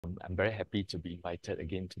I'm very happy to be invited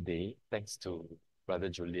again today. Thanks to Brother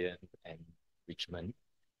Julian and Richmond.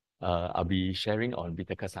 I'll be sharing on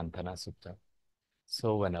Vitakkasanthana Sutta.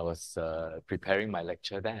 So when I was preparing my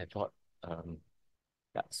lecture, then I thought, I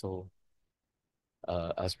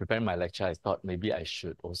was preparing my lecture, I thought maybe I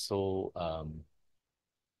should also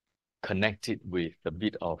connect it with a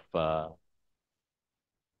bit of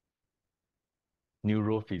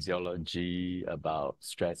neurophysiology about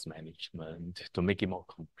stress management to make it more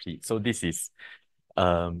complete. So this is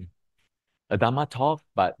a Dhamma talk,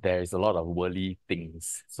 but there is a lot of worldly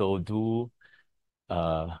things. So do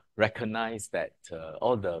recognize that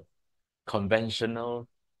all the conventional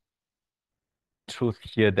truth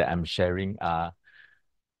here that I'm sharing are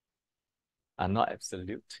not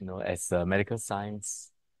absolute. As medical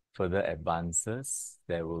science further advances,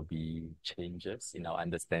 there will be changes in our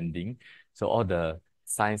understanding. So all the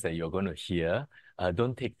science that you're going to hear,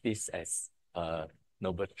 don't take this as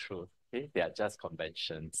noble truth. Okay? They are just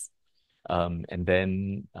conventions. And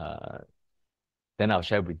then I'll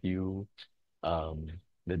share with you the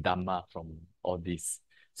Dhamma from all this.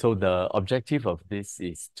 So the objective of this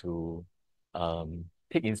is to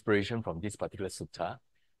take inspiration from this particular sutta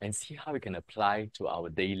and see how we can apply to our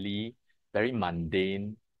daily, very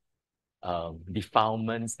mundane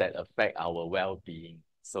defilements that affect our well-being.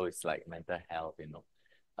 So it's like mental health,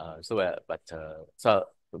 But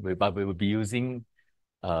we will be using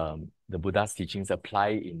the Buddha's teachings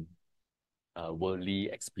applied in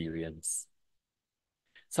worldly experience.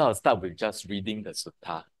 So I'll start with just reading the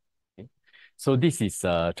sutta. Okay? So this is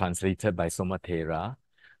translated by Somathera.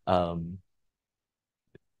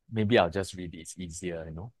 Maybe I'll just read it, it's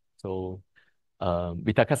easier, So,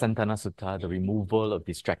 Vitakkasanthana Sutta, the removal of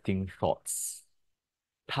distracting thoughts.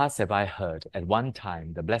 Thus have I heard, at one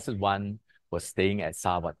time, the Blessed One was staying at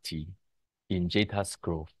Savatthi in Jeta's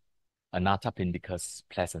Grove, Anathapindika's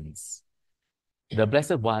pleasance. The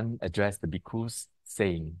Blessed One addressed the bhikkhus,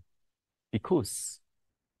 saying, "Bhikkhus,"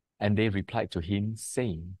 and they replied to him,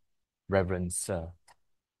 saying, "Reverend Sir."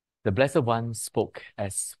 The Blessed One spoke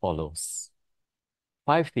as follows.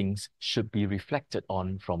 5 things should be reflected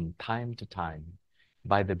on from time to time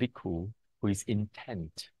by the bhikkhu who is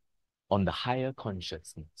intent on the higher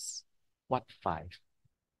consciousness. What 5?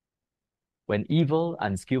 When evil,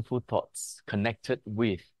 unskillful thoughts connected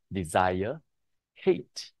with desire,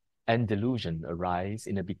 hate, and delusion arise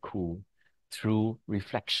in a bhikkhu through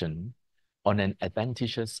reflection on an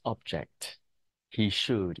adventitious object, he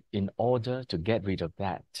should, in order to get rid of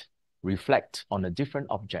that, reflect on a different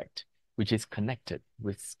object which is connected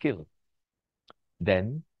with skill.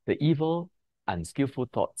 Then the evil, unskillful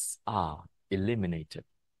thoughts are eliminated.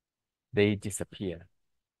 They disappear.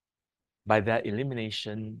 By their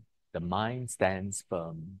elimination, the mind stands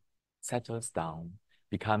firm, settles down,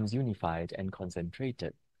 becomes unified and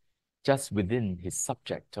concentrated, just within his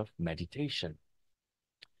subject of meditation.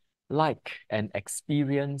 Like an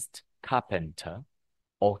experienced carpenter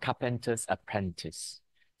or carpenter's apprentice,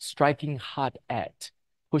 striking hard at,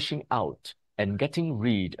 pushing out, and getting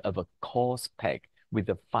rid of a coarse peg with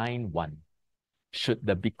a fine one, should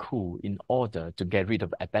the bhikkhu, in order to get rid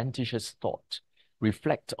of adventitious thought,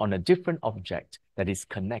 reflect on a different object that is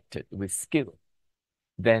connected with skill,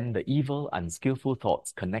 then the evil, unskillful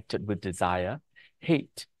thoughts connected with desire,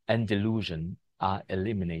 hate, and delusion are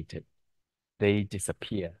eliminated. They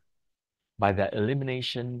disappear. By their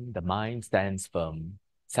elimination, the mind stands firm,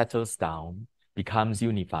 settles down, becomes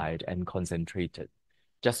unified and concentrated,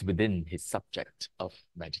 just within his subject of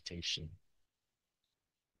meditation.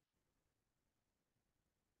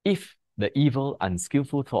 If the evil,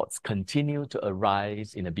 unskillful thoughts continue to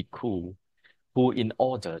arise in a bhikkhu who, in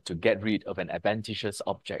order to get rid of an adventitious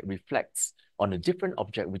object, reflects on a different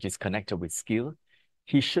object which is connected with skill,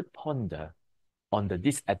 he should ponder on the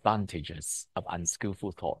disadvantages of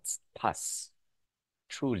unskillful thoughts. Thus,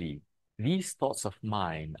 truly, these thoughts of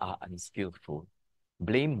mine are unskillful,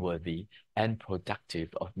 blameworthy, and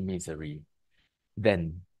productive of misery.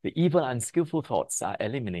 Then the evil, unskillful thoughts are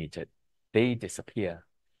eliminated. They disappear.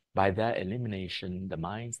 By their elimination, the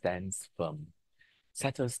mind stands firm,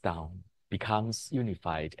 settles down, becomes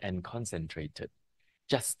unified and concentrated,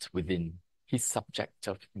 just within his subject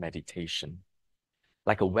of meditation.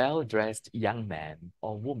 Like a well-dressed young man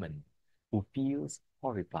or woman who feels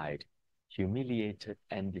horrified, humiliated,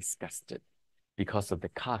 and disgusted because of the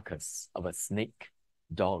carcass of a snake,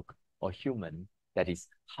 dog, or human that is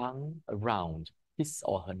hung around his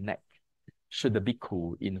or her neck, should the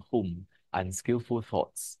bhikkhu in whom unskillful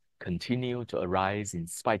thoughts continue to arise in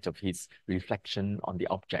spite of his reflection on the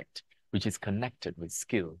object which is connected with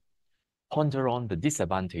skill, ponder on the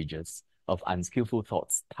disadvantages of unskillful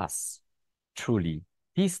thoughts thus. Truly,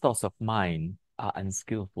 These thoughts of mine are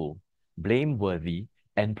unskillful, blameworthy,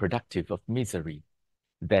 and productive of misery.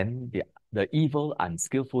 Then the evil,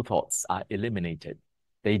 unskillful thoughts are eliminated.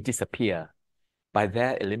 They disappear. By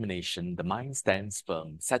their elimination, the mind stands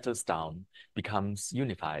firm, settles down, becomes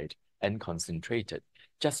unified and concentrated,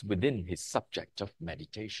 just within his subject of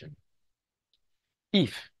meditation.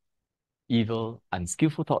 If evil,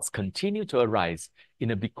 unskillful thoughts continue to arise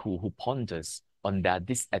in a bhikkhu who ponders on their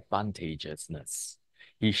disadvantageousness,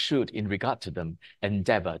 he should, in regard to them,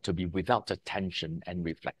 endeavor to be without attention and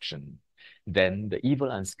reflection. Then the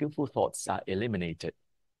evil, unskillful thoughts are eliminated.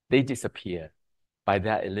 They disappear. By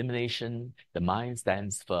their elimination, the mind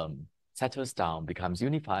stands firm, settles down, becomes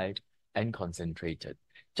unified and concentrated,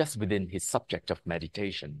 just within his subject of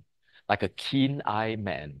meditation, like a keen-eyed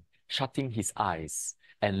man, shutting his eyes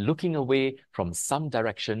and looking away from some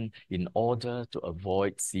direction in order to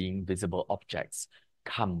avoid seeing visible objects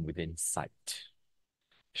come within sight.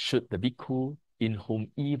 Should the bhikkhu in whom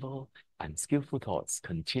evil, unskillful thoughts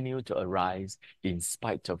continue to arise in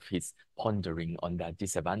spite of his pondering on their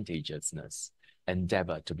disadvantageousness,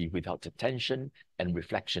 endeavor to be without attention and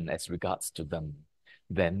reflection as regards to them,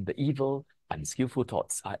 then the evil, unskillful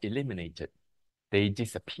thoughts are eliminated. They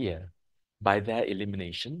disappear. By their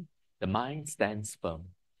elimination, the mind stands firm,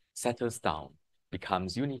 settles down,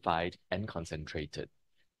 becomes unified and concentrated,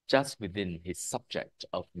 just within his subject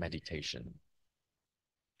of meditation.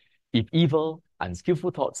 If evil,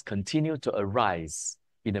 unskillful thoughts continue to arise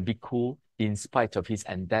in a bhikkhu in spite of his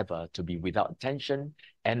endeavor to be without attention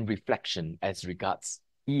and reflection as regards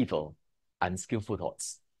evil, unskillful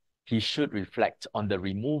thoughts, he should reflect on the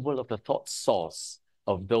removal of the thought source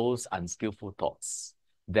of those unskillful thoughts.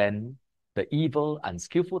 Then the evil,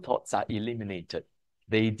 unskillful thoughts are eliminated.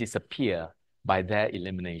 They disappear. By their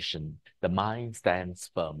elimination, the mind stands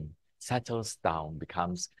firm, settles down,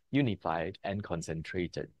 becomes unified and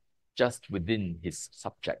concentrated, just within his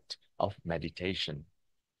subject of meditation.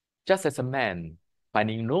 Just as a man,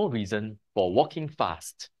 finding no reason for walking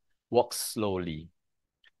fast, walks slowly.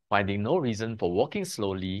 Finding no reason for walking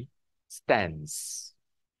slowly, stands.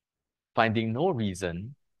 Finding no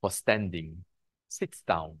reason for standing, sits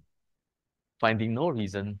down. Finding no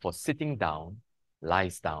reason for sitting down,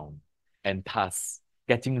 lies down. And thus,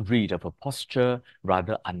 getting rid of a posture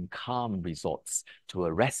rather uncalm resorts to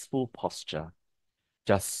a restful posture.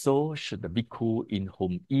 Just so should the bhikkhu in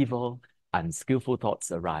whom evil, unskillful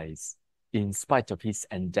thoughts arise, in spite of his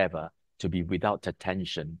endeavor to be without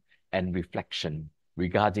attention and reflection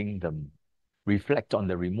regarding them, reflect on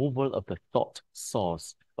the removal of the thought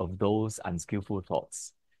source of those unskillful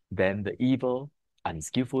thoughts. Then the evil,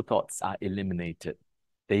 unskillful thoughts are eliminated.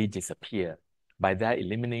 They disappear. By their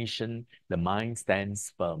elimination, the mind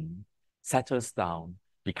stands firm, settles down,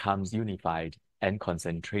 becomes unified and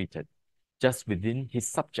concentrated, just within his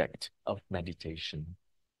subject of meditation.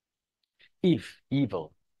 If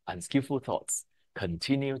evil, unskillful thoughts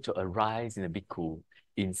continue to arise in a bhikkhu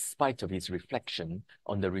in spite of his reflection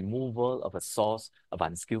on the removal of a source of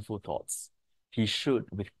unskillful thoughts, he should,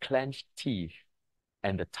 with clenched teeth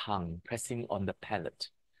and the tongue pressing on the palate,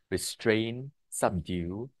 restrain,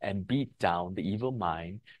 subdue, and beat down the evil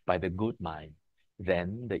mind by the good mind.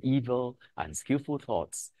 Then the evil, unskillful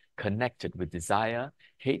thoughts connected with desire,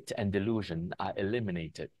 hate, and delusion are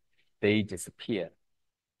eliminated. They disappear.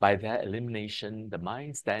 By their elimination, the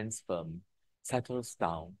mind stands firm, settles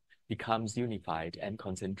down, becomes unified and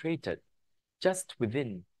concentrated, just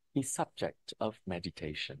within his subject of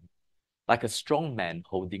meditation. Like a strong man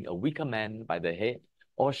holding a weaker man by the head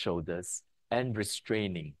or shoulders and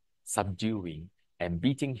restraining, subduing, and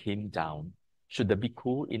beating him down, should the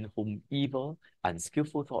bhikkhu in whom evil,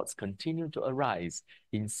 unskillful thoughts continue to arise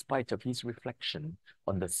in spite of his reflection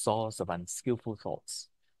on the source of unskillful thoughts,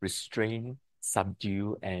 restrain,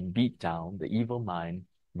 subdue, and beat down the evil mind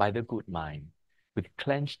by the good mind, with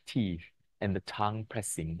clenched teeth and the tongue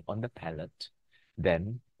pressing on the palate,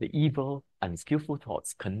 then the evil, unskillful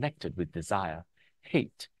thoughts connected with desire,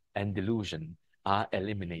 hate, and delusion are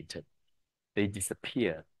eliminated. They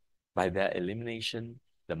disappear. By their elimination,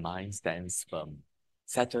 the mind stands firm,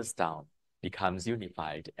 settles down, becomes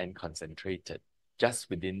unified and concentrated, just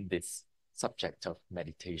within this subject of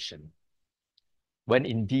meditation. When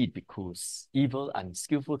indeed, bhikkhus, evil,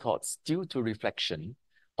 unskillful thoughts due to reflection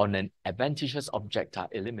on an adventitious object are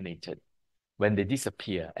eliminated, when they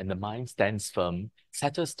disappear and the mind stands firm,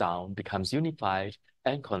 settles down, becomes unified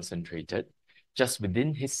and concentrated, just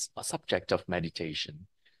within his subject of meditation,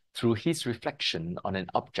 through his reflection on an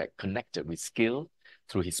object connected with skill,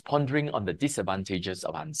 through his pondering on the disadvantages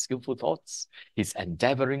of unskillful thoughts, his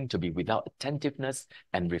endeavoring to be without attentiveness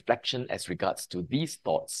and reflection as regards to these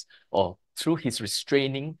thoughts, or through his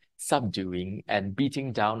restraining, subduing, and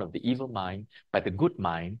beating down of the evil mind by the good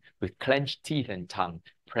mind with clenched teeth and tongue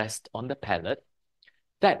pressed on the palate,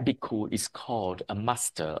 that bhikkhu is called a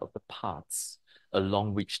master of the paths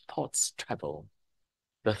along which thoughts travel.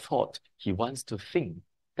 The thought he wants to think,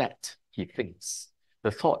 that he thinks.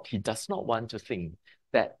 The thought he does not want to think,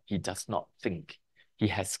 that he does not think. He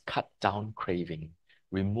has cut down craving,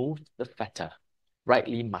 removed the fetter,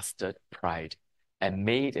 rightly mastered pride, and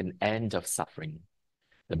made an end of suffering.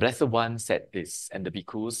 The Blessed One said this, and the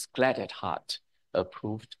bhikkhus, glad at heart,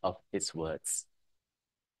 approved of his words.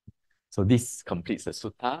 So this completes the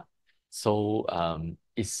sutta. So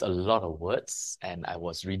it's a lot of words, and I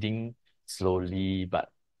was reading slowly, but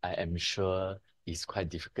I am sure it's quite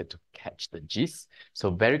difficult to catch the gist.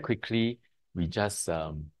 So very quickly, we just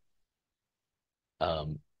and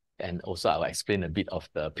also I'll explain a bit of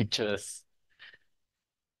the pictures.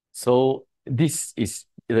 So this is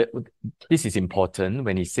important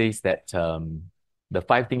when he says that the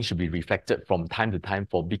 5 things should be reflected from time to time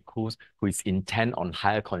for bhikkhus who is intent on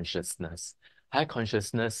higher consciousness. Higher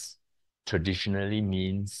consciousness traditionally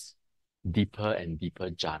means deeper and deeper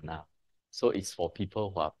jhana. So it's for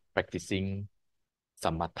people who are practicing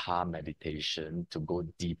samatha meditation to go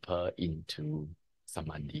deeper into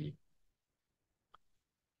samadhi.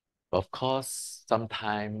 Of course,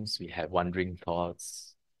 sometimes we have wandering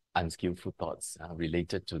thoughts, unskillful thoughts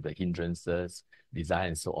related to the hindrances, desire,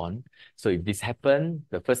 and so on. So if this happens,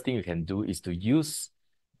 the first thing you can do is to use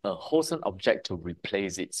a wholesome object to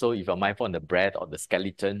replace it. So if you're mindful on the breath or the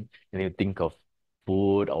skeleton, and you think of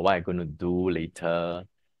food or what I'm going to do later,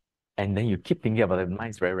 and then you keep thinking about it, the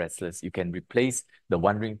mind's very restless, you can replace the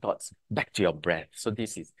wandering thoughts back to your breath. So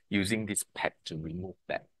this is using this pad to remove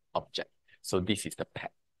that object. So this is the pad.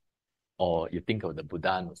 Or you think of the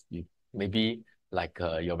Buddha, you maybe like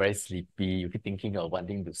you're very sleepy, you keep thinking of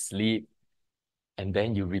wanting to sleep, and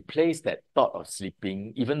then you replace that thought of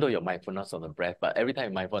sleeping, even though you're mindfulness on the breath, but every time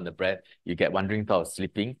you're mindful on the breath, you get wandering thought of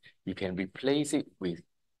sleeping, you can replace it with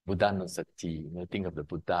Buddha no Sati. Think of the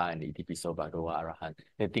Buddha and the Itipiso Bhagava Arahant.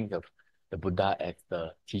 Think of the Buddha as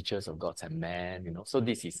the teachers of gods and men, So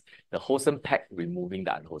this is the wholesome pack removing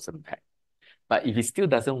the unwholesome pack. But if it still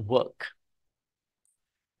doesn't work,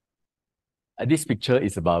 this picture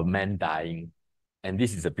is about man dying. And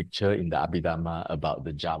this is a picture in the Abhidhamma about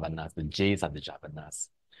the javanas. The J's are the javanas.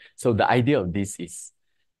 So the idea of this is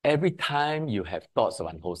every time you have thoughts of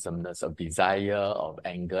unwholesomeness, of desire, of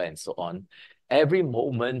anger, and so on, every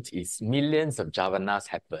moment is millions of javanas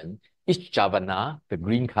happen. Each javana, the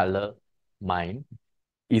green color mind,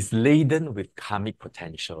 is laden with karmic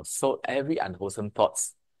potential. So every unwholesome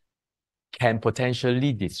thoughts can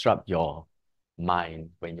potentially disrupt your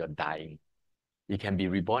mind when you're dying. You can be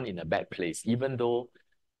reborn in a bad place, even though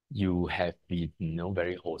you have been,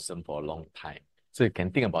 very wholesome for a long time. So you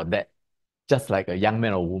can think about that, just like a young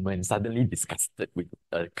man or woman suddenly disgusted with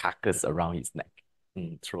a carcass around his neck.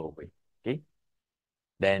 Throw away, okay?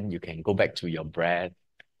 Then you can go back to your breath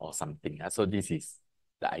or something. So this is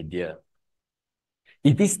the idea.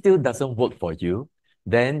 If this still doesn't work for you,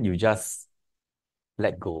 then you just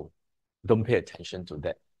let go. Don't pay attention to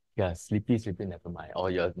that. Yeah, sleepy, never mind.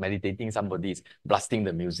 Or you're meditating, somebody is blasting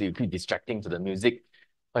the music, you keep distracting to the music.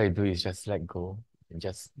 What you do is just let go and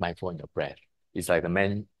just mindful on your breath. It's like the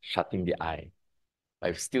man shutting the eye. But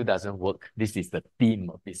if it still doesn't work, this is the theme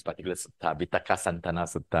of this particular sutta,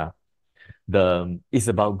 Vitakkasanthana Sutta. It's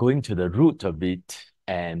about going to the root of it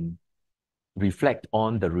and reflect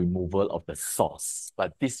on the removal of the source.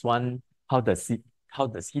 But this one, how does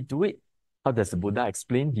he do it? How does the Buddha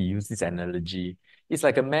explain? He used this analogy. It's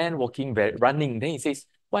like a man walking, running. Then he says,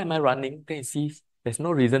 why am I running? Then he sees there's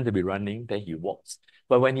no reason to be running. Then he walks.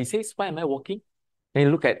 But when he says, why am I walking? Then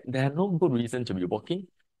you look at, there are no good reason to be walking.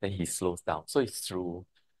 Then he slows down. So it's through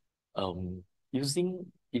using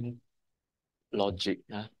in logic,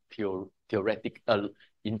 theoretical,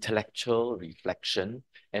 intellectual reflection,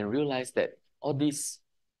 and realize that all this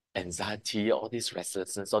anxiety, all this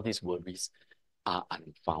restlessness, all these worries are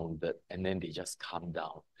unfounded, and then they just calm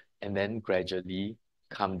down, and then gradually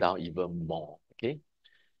calm down even more. Okay.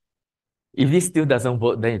 If this still doesn't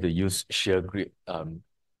work, then you have to use sheer grit.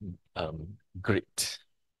 Grit.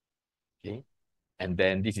 Okay. And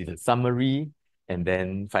then this is a summary, and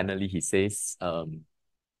then finally he says,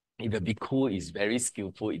 if a bhikkhu is very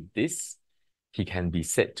skillful in this, he can be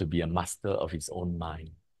said to be a master of his own mind.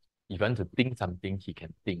 If you want to think something, he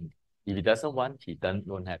can think. If he doesn't want, he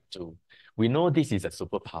don't have to. We know this is a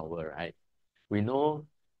superpower, right? We know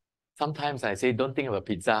sometimes I say, don't think of a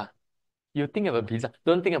pizza. You think of a pizza.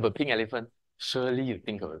 Don't think of a pink elephant. Surely you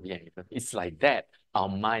think of a pink elephant. It's like that. Our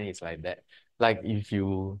mind is like that. Like if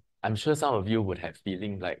you I'm sure some of you would have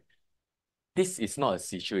feeling like this is not a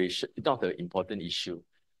situation, it's not an important issue.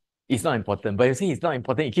 It's not important, but you see it's not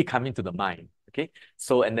important, it keep coming to the mind. Okay.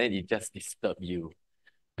 So and then it just disturb you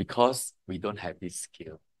because we don't have this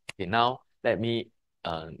skill. Okay, now let me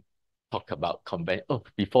talk about convention. Oh,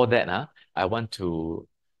 before that, I want to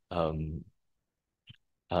um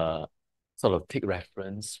uh sort of take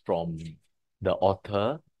reference from the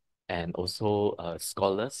author and also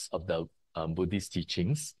scholars of the Buddhist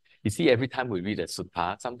teachings. You see, every time we read a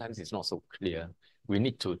sutta, sometimes it's not so clear. We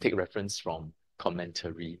need to take reference from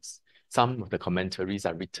commentaries. Some of the commentaries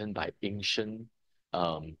are written by ancient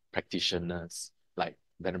practitioners like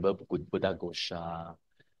Venerable Buddha Gosha,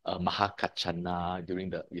 Mahakachana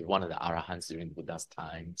during one of the Arahants during Buddha's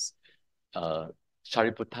times, uh,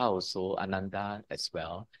 Sariputta also, Ananda as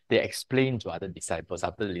well. They explain to other disciples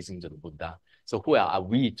after listening to the Buddha. So who are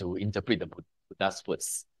we to interpret the Buddha's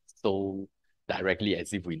words so directly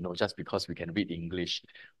as if we know just because we can read English?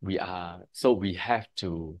 So we have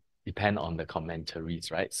to depend on the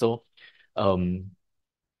commentaries, right? So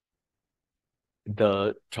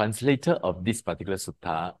the translator of this particular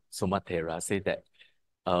sutta, Somathera, said that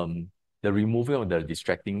the removal of the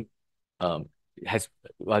distracting has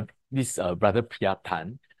this brother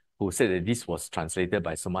Priyatan, who said that this was translated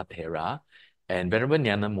by Somathera, and Venerable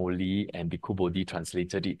Nyana Moli and Bhikkhu Bodhi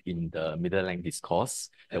translated it in the Middle Length Discourse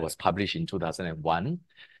that was published in 2001,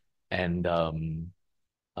 and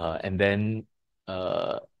then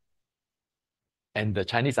and the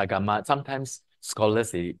Chinese Agama, sometimes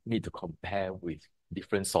scholars, they need to compare with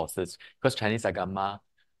different sources because Chinese Agama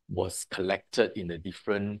was collected in a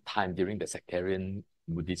different time during the sectarian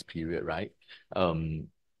Buddhist period, right?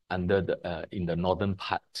 Under the in the northern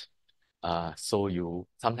part. So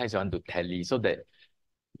sometimes you want to tally so that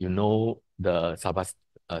you know the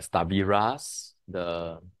Stabiras,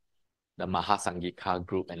 the Mahasangika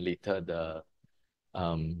group, and later the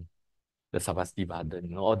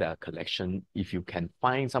Savastivadin, all their collection, if you can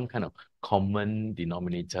find some kind of common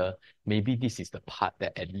denominator, maybe this is the part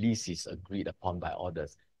that at least is agreed upon by all the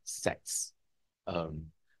sects. But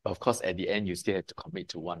of course, at the end, you still have to commit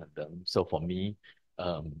to one of them. So for me,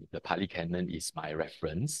 the Pali Canon is my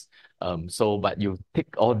reference. But you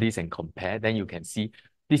take all this and compare, then you can see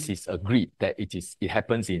this is agreed that it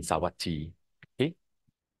happens in Savatthi. Okay.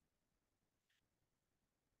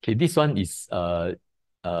 Okay, this one is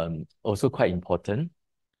also quite important.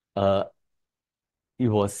 It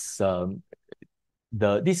was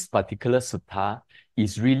this particular sutta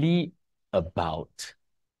is really about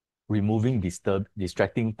removing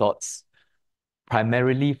distracting thoughts,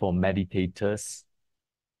 primarily for meditators.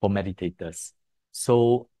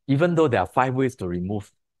 So even though there are 5 ways to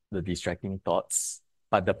remove the distracting thoughts,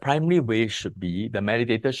 but the primary way should be the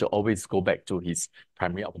meditator should always go back to his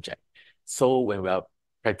primary object. So when we are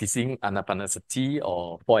practicing anapanasati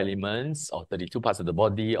or 4 elements or 32 parts of the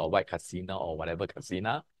body or white kasina or whatever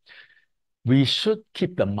kasina, we should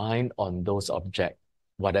keep the mind on those objects,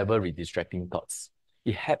 whatever distracting thoughts.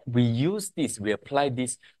 We apply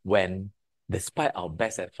this when, despite our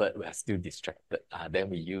best effort, we are still distracted. Then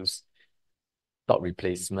we use thought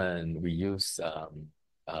replacement, we use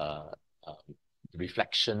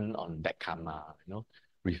reflection on that karma,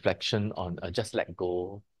 reflection on just let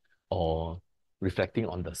go, or reflecting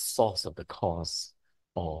on the source of the cause,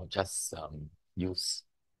 or just use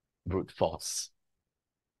brute force.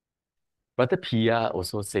 Brother Pia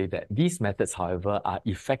also say that these methods, however, are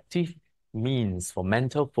effective means for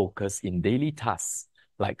mental focus in daily tasks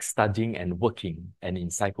like studying and working, and in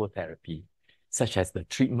psychotherapy, such as the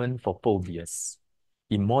treatment for phobias.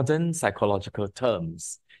 In modern psychological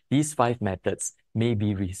terms, these 5 methods may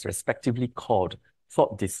be respectively called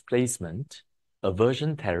thought displacement,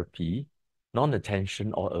 aversion therapy,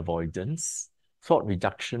 non-attention or avoidance, thought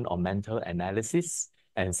reduction or mental analysis,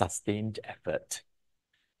 and sustained effort.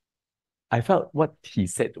 I felt what he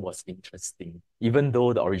said was interesting, even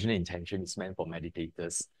though the original intention is meant for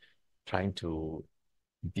meditators trying to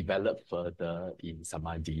develop further in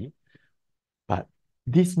samadhi. But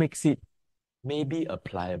this makes it maybe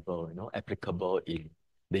applicable in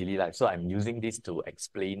daily life. So I'm using this to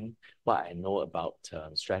explain what I know about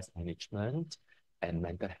stress management and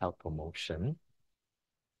mental health promotion.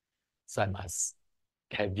 So I must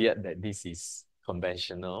caveat that this is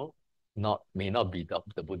conventional, may not be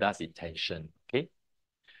the Buddha's intention. Okay.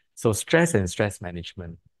 So stress and stress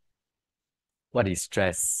management. What is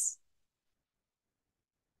stress?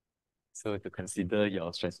 So to consider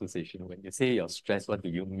your stressful situation, when you say you're stressed, what do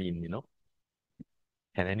you mean,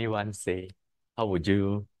 Can anyone say, how would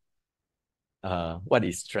you, what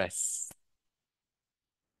is stress?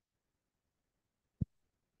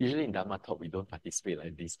 Usually in Dhamma talk, we don't participate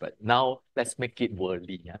like this, but now let's make it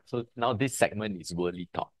worldly. Yeah? So now this segment is worldly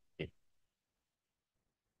talk. Okay.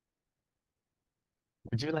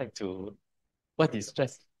 Would you like to, what is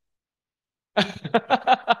stress?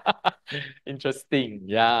 Interesting.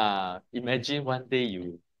 Yeah. Imagine one day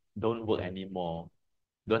you don't work anymore,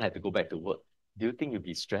 don't have to go back to work. Do you think you'll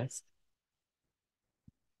be stressed?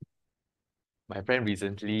 My friend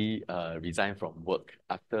recently resigned from work.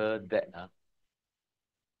 After that,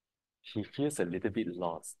 he feels a little bit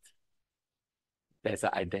lost. There's an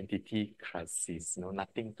identity crisis,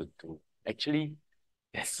 nothing to do. Actually,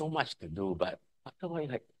 there's so much to do, but after a while,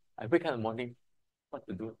 like I wake up in the morning, what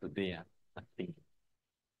to do today? Nothing.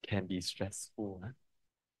 Can be stressful.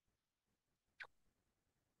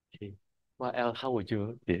 Okay. What else? How would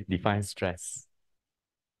you define stress?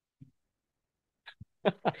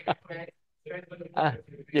 Ah,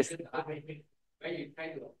 yes. When you try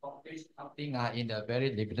to accomplish something in a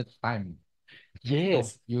very limited time.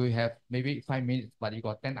 Yes. So you have maybe 5 minutes, but you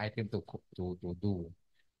got 10 items to do.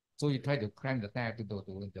 So you try to cram the 10 items to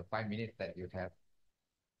do in the 5 minutes that you have.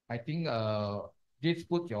 I think this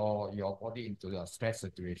put your body into a stress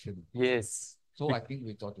situation. Yes. So I think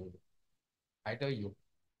we got to either you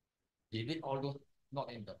delete all those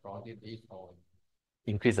not in the priority list or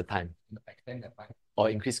Increase the time extend the time. or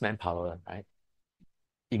increase manpower, right?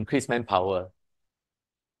 Increase manpower.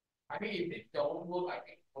 I mean, if it's your own work, I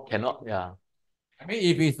think okay. Cannot, yeah. I mean,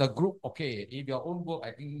 if it's a group, okay. If your own work,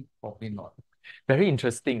 I think probably not. Very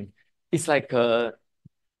interesting. It's like there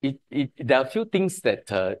are a few things that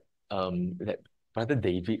that Brother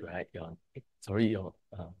David, right? Sorry,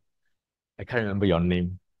 I can't remember your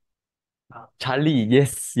name. Charlie,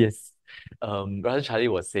 yes, yes. Brother Charlie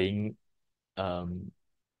was saying,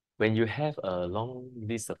 when you have a long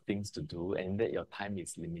list of things to do and that your time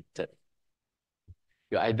is limited,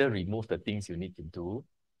 you either remove the things you need to do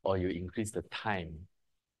or you increase the time.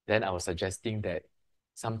 Then I was suggesting that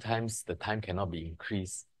sometimes the time cannot be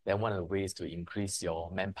increased. Then one of the ways to increase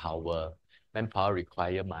your manpower. Manpower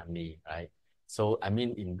require money, right? So I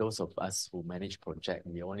mean, in those of us who manage project,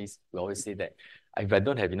 we always say that if I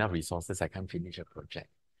don't have enough resources, I can't finish a project.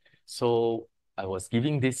 So I was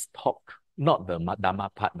giving this talk, not the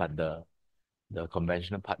Dhamma part, but the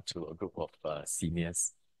conventional part to a group of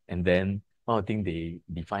seniors. And then one of the things they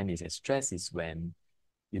define is as stress is when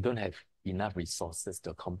you don't have enough resources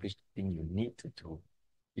to accomplish the thing you need to do.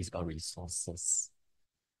 It's about resources.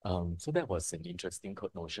 So that was an interesting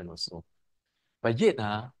notion also. But yet,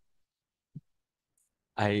 I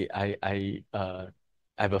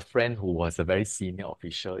have a friend who was a very senior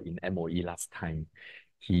official in MOE last time.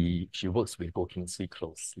 She works with Goh Keng Swee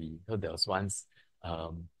closely. So there was once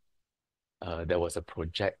there was a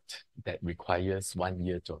project that requires 1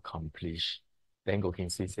 year to accomplish. Then Goh Keng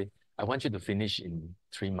Swee said, I want you to finish in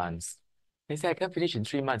 3 months. They said, I can't finish in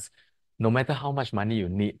 3 months. No matter how much money you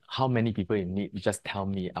need, how many people you need, you just tell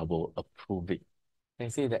me, I will approve it. They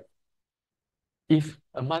say that if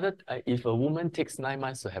a woman takes 9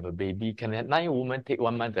 months to have a baby, can a 9 woman take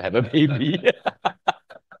 1 month to have a baby?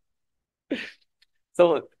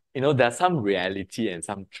 So, there's some reality and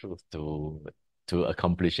some truth to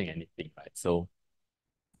accomplishing anything, right? So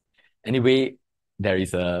anyway, there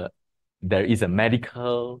is a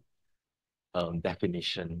medical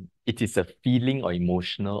definition. It is a feeling or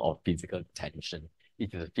emotional or physical tension.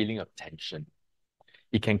 It is a feeling of tension.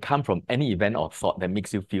 It can come from any event or thought that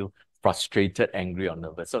makes you feel frustrated, angry, or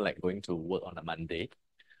nervous. So like going to work on a Monday,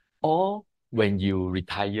 or when you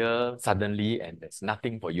retire suddenly and there's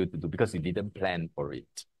nothing for you to do because you didn't plan for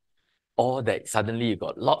it, or that suddenly you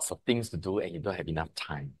got lots of things to do and you don't have enough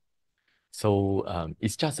time. So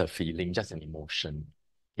it's just a feeling, just an emotion.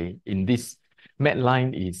 Okay, in this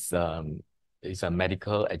Medline is a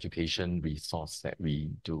medical education resource that we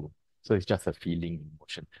do. So it's just a feeling,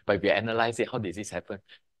 emotion. But if you analyze it, how does this happen?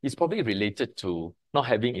 It's probably related to not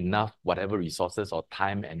having enough whatever resources or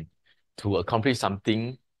time and to accomplish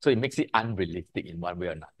something. So it makes it unrealistic in one way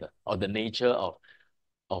or another. Or the nature of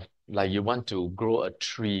like you want to grow a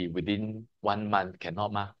tree within 1 month,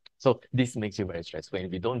 cannot ma. So this makes you very stressful.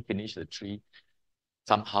 If you don't finish the tree,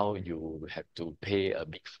 somehow you have to pay a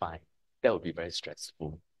big fine. That would be very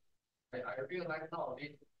stressful. I realize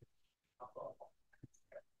nowadays.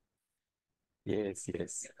 Yes,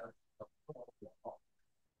 yes.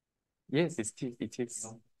 Yes, it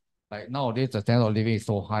is. Like nowadays, the standard of living is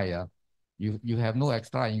so high. You have no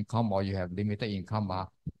extra income or you have limited income,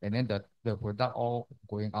 and then the product all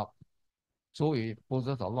going up. So it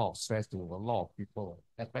poses a lot of stress to a lot of people,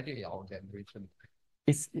 especially our generation.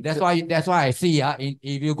 That's why I see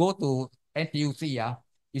if you go to NTUC,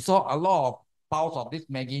 you saw a lot of piles of this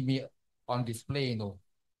Maggie meal on display,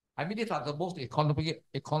 I mean, these are the most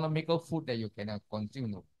economical food that you can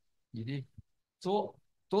consume. No? You see? So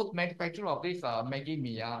those manufacturers of this Maggi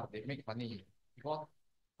mee, they make money because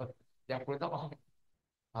their product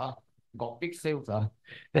got big sales.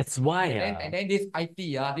 That's why. And then this IT,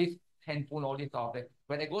 this handphone, all this stuff.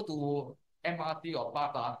 When I go to MRT or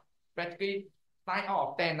bus, practically 9 out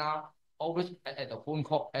of 10 always at the phone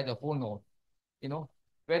call, at the phone, you know,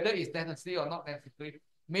 whether it's necessary or not necessary.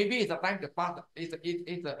 Maybe it's a time to pass.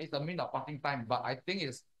 It's a mean of passing time, but I think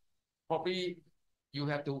it's probably you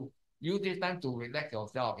have to use this time to relax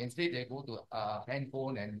yourself. Instead, they go to a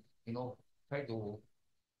handphone and try to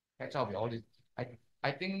catch up with all this.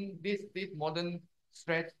 I think this modern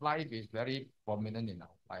stress life is very prominent in our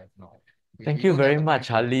life now. Thank you very much,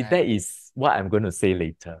 Harley. That is what I'm going to say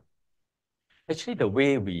later. Actually, the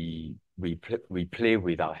way we play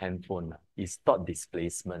with our handphone is thought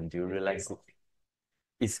displacement. Do you realize it?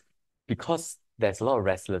 It's because there's a lot of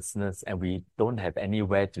restlessness and we don't have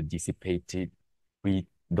anywhere to dissipate it. We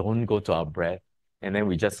don't go to our breath and then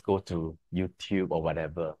we just go to YouTube or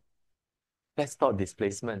whatever. That's thought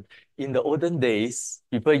displacement. In the olden days,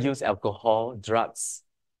 people use alcohol, drugs,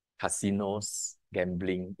 casinos,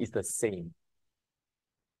 gambling. It's the same.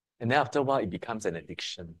 And then after a while, it becomes an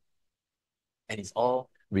addiction. And it's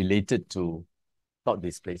all related to thought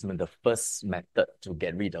displacement, the first method to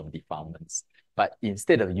get rid of defilements. But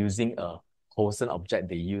instead of using a wholesome object,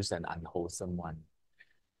 they use an unwholesome one.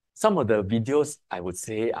 Some of the videos, I would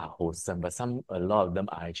say, are wholesome, but a lot of them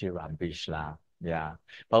are actually rubbish. Yeah.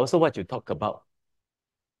 But also what you talk about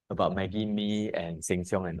Maggie Mee and Sheng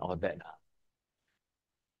Siong and all that.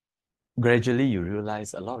 Gradually, you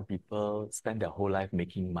realize a lot of people spend their whole life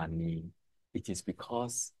making money. It is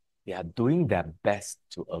because they are doing their best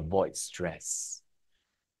to avoid stress.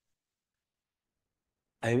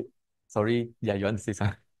 Sorry, yeah, you want to say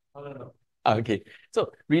something? No. Okay,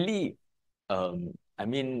 so really, I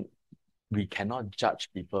mean, we cannot judge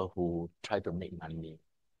people who try to make money.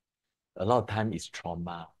 A lot of time is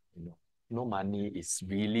trauma, no money is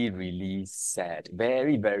really, really sad,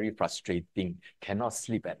 very, very frustrating, cannot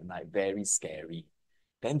sleep at night, very scary.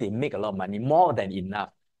 Then they make a lot of money, more than enough,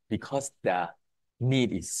 because their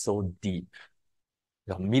need is so deep.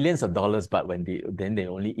 They have millions of dollars, but then they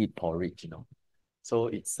only eat porridge, So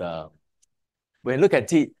it's when you look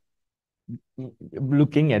at it,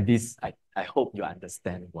 looking at this, I hope you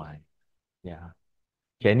understand why. Yeah.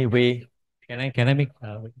 Okay, anyway. Can I make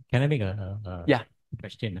a yeah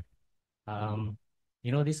question?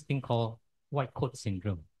 This thing called white coat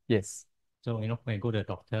syndrome. Yes. So when you go to the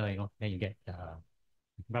doctor, then you get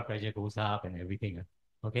blood pressure goes up and everything.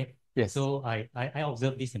 Okay. Yes. So I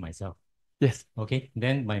observe this in myself. Yes. Okay.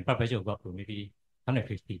 Then my blood pressure will go up to maybe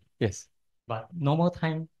 150. Yes. But normal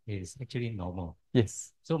time is actually normal.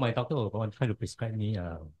 Yes. So my doctor will try to prescribe me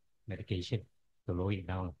medication to lower it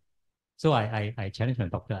down. So I challenged my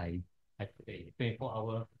doctor. I put a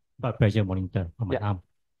 24-hour blood pressure monitor on my arm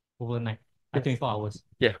overnight. 24 hours.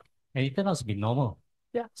 Yeah. And it turned out to be normal.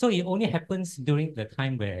 Yeah. So it only happens during the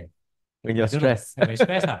time when you're stressed. When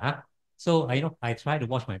stressed. So I try to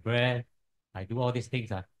watch my breath. I do all these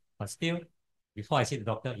things. But still, before I see the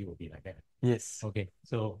doctor, it will be like that. Yes. Okay.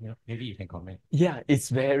 So maybe you can comment. Yeah, it's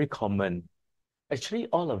very common. Actually,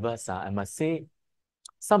 all of us, I must say,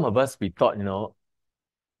 some of us, we thought,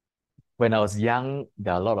 when I was young,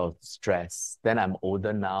 there are a lot of stress. Then I'm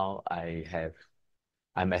older now.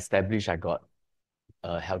 I'm established. I got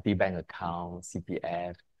a healthy bank account,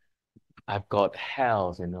 CPF. I've got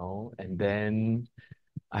health, and then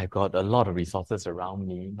I got a lot of resources around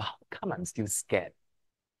me. But how come I'm still scared?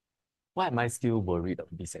 Why am I still worried of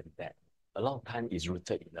this and that? A lot of time is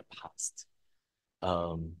rooted in the past.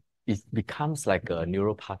 It becomes like a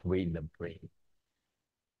neural pathway in the brain.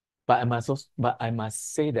 But I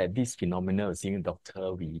must say that this phenomenon of seeing a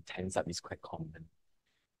doctor, we tense up, is quite common.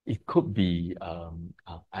 It could be, for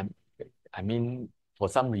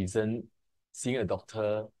some reason, seeing a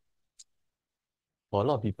doctor, for a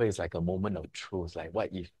lot of people, it's like a moment of truth. Like,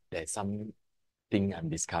 what if there's something I'm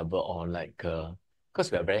discovered, or because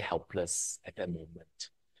we are very helpless at that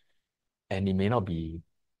moment. And it may not be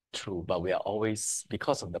true, but we are always,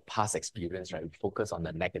 because of the past experience, right, we focus on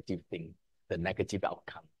the negative thing, the negative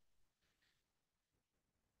outcome.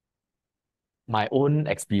 My own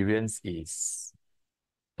experience is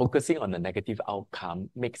focusing on the negative outcome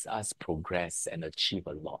makes us progress and achieve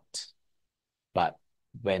a lot. But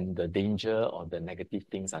when the danger or the negative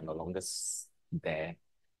things are no longer there,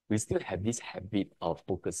 we still have this habit of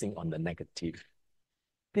focusing on the negative.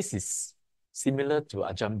 This is similar to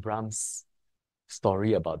Ajahn Brahm's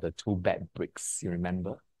story about the two bad bricks. You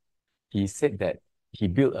remember? He said that he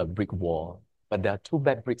built a brick wall but there are two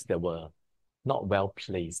bed bricks that were not well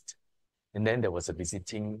placed. And then there was a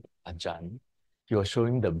visiting Ajahn. He was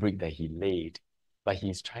showing the brick that he laid, but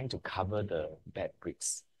he's trying to cover the bed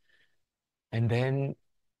bricks. And then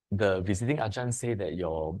the visiting Ajahn said that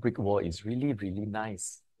your brick wall is really, really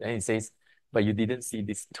nice. Then he says, but you didn't see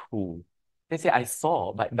this tool. They say, I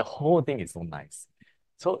saw, but the whole thing is so nice.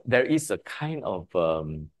 So there is a kind of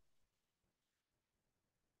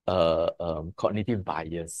cognitive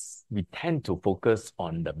bias. We tend to focus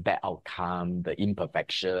on the bad outcome, the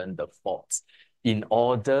imperfection, the faults, in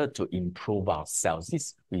order to improve ourselves.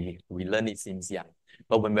 This we learn it since young.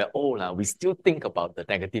 But when we're old, we still think about the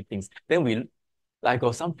negative things. Then I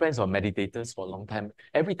got some friends who are meditators for a long time.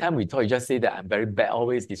 Every time we talk, you just say that I'm very bad,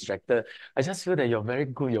 always distracted. I just feel that you're very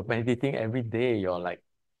good. You're meditating every day. You're like,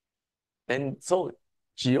 then so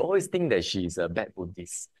she always think that she's a bad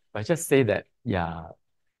Buddhist. But I just say that, yeah,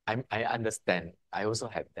 I understand. I also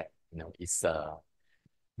have that. It's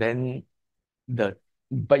then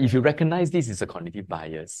but if you recognize this is a cognitive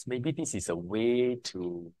bias, maybe this is a way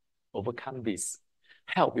to overcome this.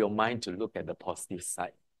 Help your mind to look at the positive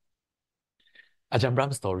side. Ajahn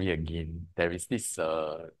Brahm's story again. There is this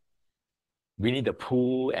Winnie the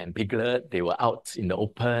Pooh and Piglet. They were out in the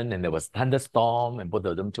open and there was thunderstorm and both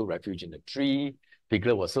of them took refuge in the tree.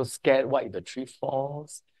 Piglet was so scared, what if the tree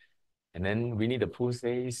falls? And then Winnie the Pooh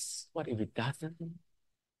says, what if it doesn't?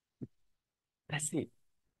 That's it.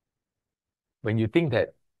 When you think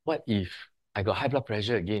that, what if I got high blood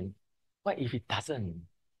pressure again? What if it doesn't?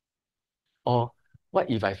 Or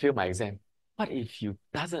what if I fail my exam? What if you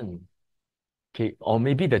doesn't? Okay, or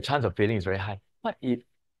maybe the chance of failing is very high. What if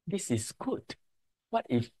this is good? What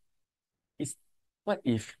if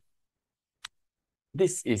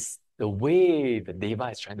this is the way the Deva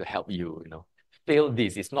is trying to help you, Fail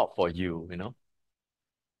this, it's not for you,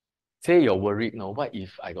 Say you're worried, what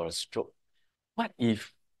if I got a stroke? What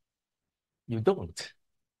if you don't?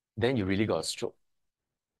 Then you really got a stroke.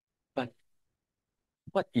 But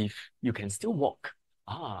what if you can still walk?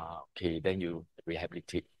 Okay, then you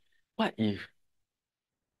rehabilitate. What if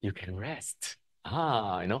you can rest?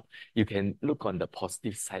 You can look on the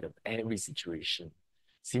positive side of every situation.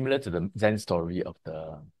 Similar to the Zen story of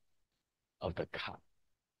the cup.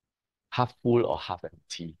 Half full or half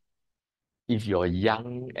empty. If you're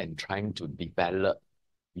young and trying to develop,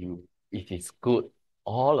 it is good.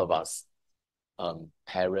 All of us,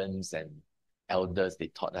 parents and elders, they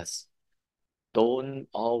taught us, don't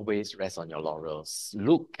always rest on your laurels.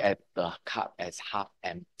 Look at the cup as half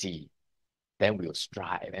empty. Then we'll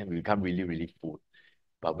strive and we become really, really full.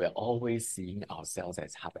 But we're always seeing ourselves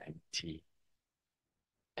as half empty.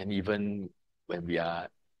 And even when we are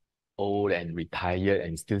old and retired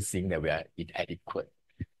and still seeing that we are inadequate,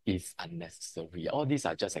 is unnecessary. All these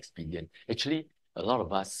are just expedient. Actually, a lot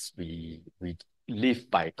of us, we live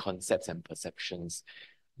by concepts and perceptions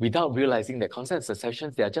without realizing that concepts and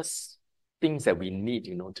perceptions, they are just things that we need,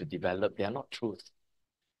 to develop. They are not truth.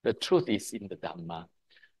 The truth is in the Dhamma.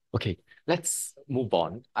 Okay, let's move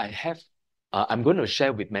on. I'm going to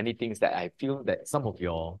share with many things that I feel that some of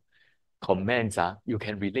your comments you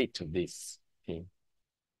can relate to this. Okay.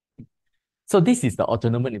 So this is the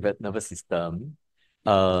autonomic nervous system.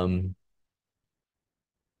 All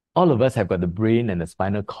of us have got the brain and the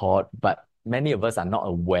spinal cord, but many of us are not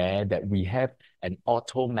aware that we have an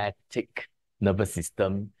automatic nervous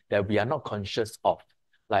system that we are not conscious of,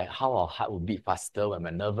 like how our heart will beat faster when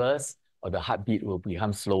we're nervous, or the heartbeat will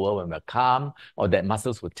become slower when we're calm, or that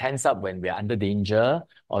muscles will tense up when we're under danger,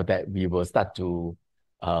 or that we will start to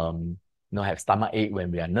have stomach ache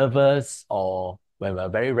when we are nervous, or when we're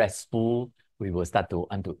very restful, we will start to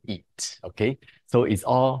want to eat. Okay, so it's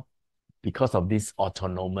all because of this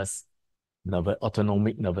autonomic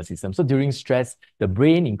nervous system. So during stress, the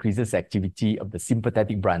brain increases activity of the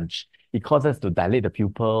sympathetic branch. It causes us to dilate the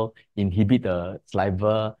pupil, inhibit the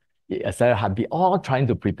saliva, accelerate heartbeat, all trying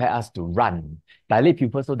to prepare us to run. Dilate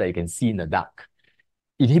pupil so that you can see in the dark.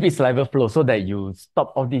 Inhibit saliva flow so that you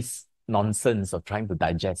stop all this nonsense of trying to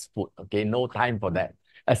digest food. Okay, no time for that.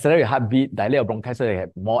 Accelerate your heartbeat, dilate your bronchi so that you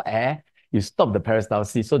have more air. You stop the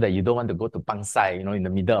peristalsis so that you don't want to go to pangsai, in the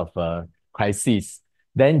middle of a crisis.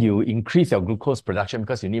 Then you increase your glucose production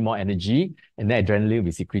because you need more energy, and then adrenaline will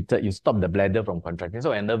be secreted. You stop the bladder from contracting.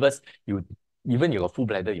 So when you're nervous, even you got full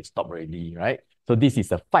bladder, you stop already, right? So this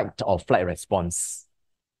is a fight or flight response.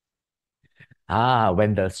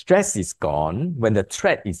 When the stress is gone, when the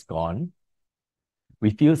threat is gone,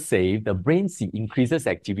 we feel safe. The brain increases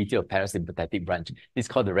activity of parasympathetic branch. This is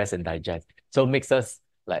called the rest and digest. So it makes us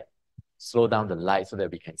like slow down the light so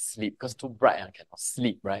that we can sleep, because too bright and cannot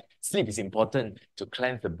sleep, right? Sleep is important to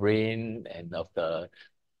cleanse the brain and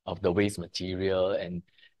of of the waste material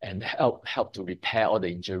and help to repair all the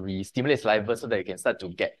injuries, stimulate saliva so that you can start to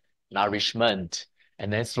get nourishment,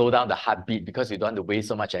 and then slow down the heartbeat because you don't want to waste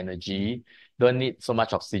so much energy, don't need so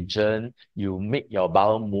much oxygen. You make your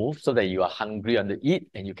bowel move so that you are hungry on the eat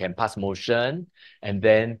and you can pass motion, and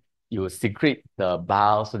then you secrete the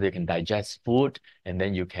bowel so that you can digest food, and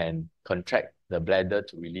then you can contract the bladder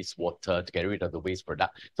to release water to get rid of the waste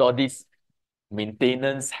product. So all this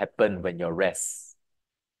maintenance happen when you rest.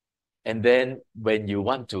 And then when you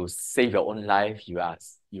want to save your own life, you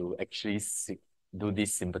actually do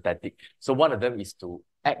this sympathetic. So one of them is to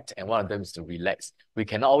act and one of them is to relax. We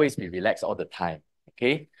cannot always be relaxed all the time,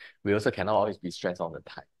 okay? We also cannot always be stressed all the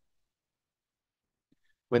time.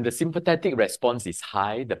 When the sympathetic response is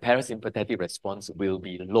high, the parasympathetic response will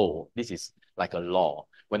be low. This is like a law.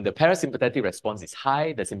 When the parasympathetic response is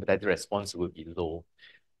high, the sympathetic response will be low.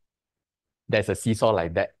 There's a seesaw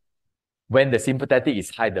like that. When the sympathetic is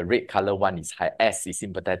high, the red color one is high. S is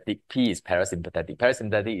sympathetic, P is parasympathetic.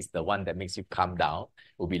 Parasympathetic is the one that makes you calm down,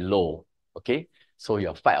 will be low, okay? So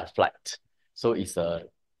your fight or flight. So it's a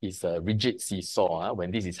rigid seesaw.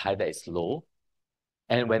 When this is high, that is low.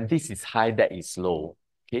 And when this is high, that is low,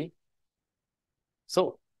 okay?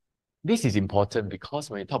 So this is important because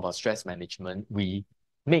when we talk about stress management, we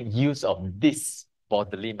make use of this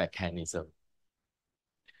bodily mechanism.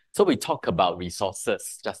 So we talk about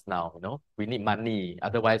resources just now, we need money,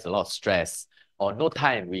 otherwise a lot of stress, or no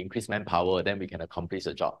time, we increase manpower, then we can accomplish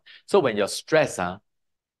the job. So when you're stressed,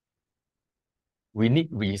 we need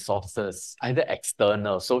resources, either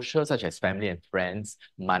external, social, such as family and friends,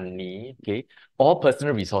 money, okay, or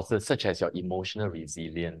personal resources, such as your emotional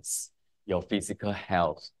resilience, your physical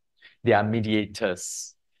health. They are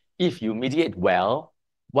mediators. If you mediate well,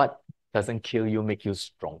 what doesn't kill you make you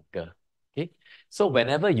stronger. Okay, so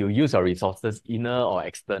whenever you use your resources, inner or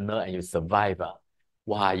external, and you survive,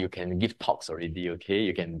 wow, you can give talks already, okay?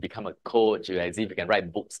 You can become a coach, as if you can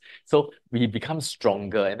write books. So we become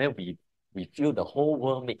stronger, and then we feel the whole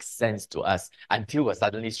world makes sense to us until we're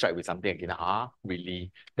suddenly struck with something again.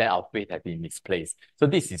 Really? Then our faith has been misplaced. So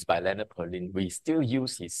this is by Leonard Perlin. We still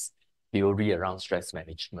use his theory around stress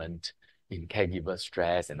management in caregiver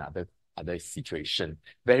stress and other situations.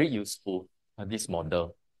 Very useful, this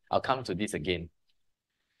model. I'll come to this again.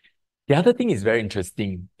 The other thing is very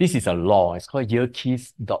interesting. This is a law. It's called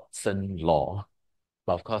Yerkes-Dodson law.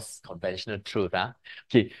 But of course, conventional truth.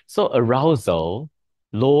 Okay, so arousal,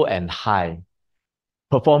 low and high.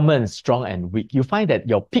 Performance, strong and weak. You find that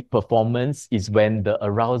your peak performance is when the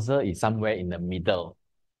arousal is somewhere in the middle.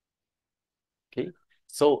 Okay,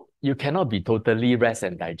 so you cannot be totally rest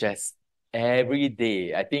and digest every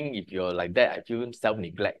day. I think if you're like that, I feel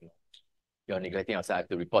self-neglect. You're neglecting yourself, I have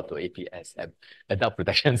to report to APS, Adult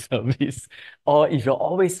Protection Service. Or if you're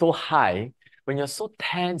always so high, when you're so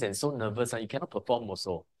tense and so nervous, you cannot perform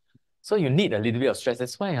also. So you need a little bit of stress.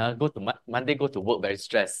 That's why Monday go to work very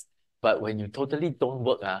stressed. But when you totally don't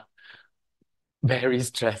work, very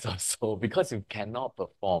stressed also because you cannot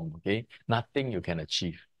perform, okay? Nothing you can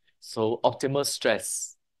achieve. So optimal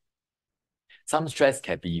stress. Some stress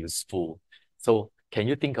can be useful. So can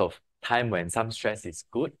you think of time when some stress is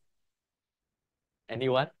good?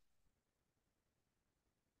 Anyone?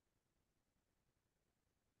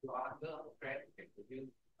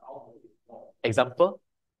 Example?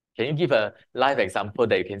 Can you give a live example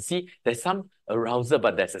that you can see there's some arousal,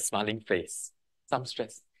 but there's a smiling face, some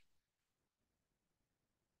stress?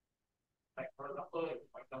 Like for example,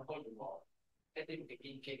 you are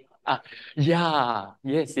taking cake. Yeah,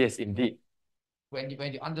 yes, indeed. When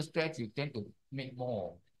you under stress, you tend to make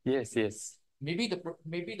more. Yes. Maybe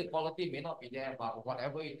the quality may not be there, but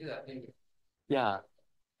whatever it is, I think. Yeah.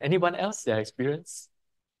 Anyone else their experience?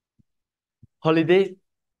 Holiday,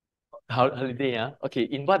 Okay.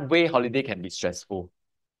 In what way holiday can be stressful?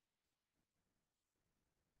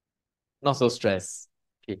 Not so stress.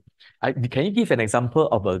 Okay. Can you give an example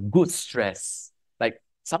of a good stress? Like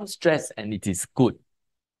some stress and it is good.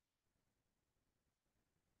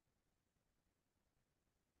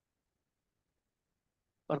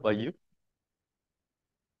 What about you?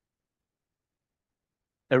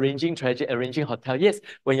 Arranging hotel. Yes,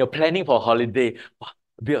 when you're planning for a holiday, wow,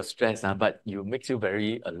 a bit of stress, but it makes you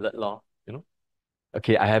very alert,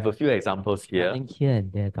 Okay, I have a few examples here. Running here and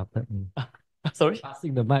there, Doctor. Sorry?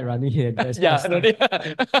 Passing the mic, running here and there. Yeah,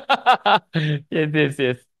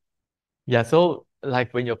 yes. Yeah, so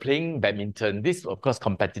like when you're playing badminton, this of course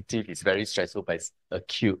competitive is very stressful, but it's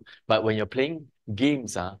acute. But when you're playing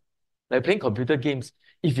games, like playing computer games,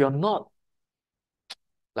 if you're not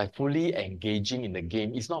like fully engaging in the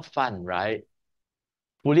game, it's not fun, right?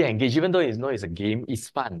 Fully engaged, even though it's a game, it's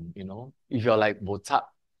fun, If you're like botak,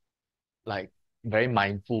 like very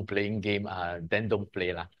mindful playing game, then don't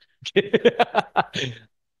play lah.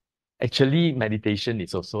 Actually, meditation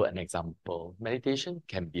is also an example. Meditation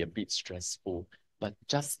can be a bit stressful, but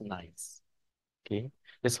just nice. Okay,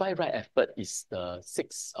 that's why right effort is the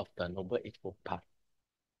sixth of the Noble Eightfold Path.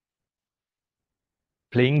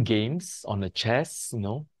 Playing games on the chess,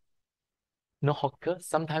 hawker.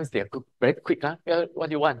 Sometimes they are very quick. Yeah, what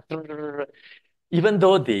do you want? Even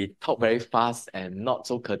though they talk very fast and not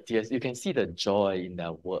so courteous, you can see the joy in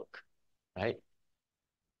their work, right?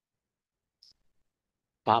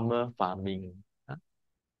 Farmer farming,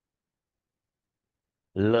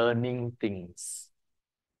 learning things.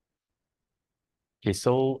 Okay,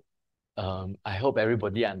 so I hope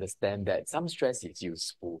everybody understand that some stress is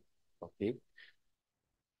useful, okay?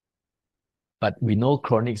 But we know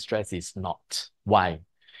chronic stress is not. Why?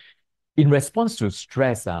 In response to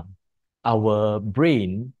stress, our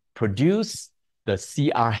brain produce the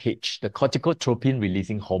CRH, the corticotropin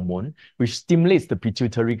releasing hormone, which stimulates the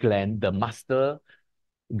pituitary gland, the master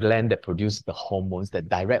gland that produces the hormones, that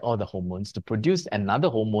direct all the hormones, to produce another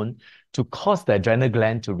hormone to cause the adrenal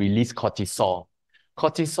gland to release cortisol.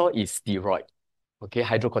 Cortisol is steroid, okay,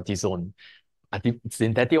 hydrocortisone.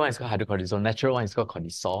 Synthetic one is called hydrocortisone, natural one is called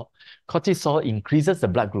cortisol. Cortisol increases the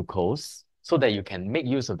blood glucose so that you can make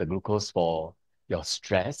use of the glucose for your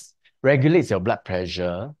stress, regulates your blood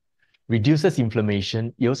pressure, reduces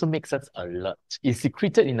inflammation. It also makes us alert. It's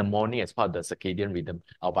secreted in the morning as part of the circadian rhythm,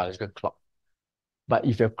 our biological clock. But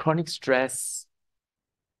if you have chronic stress,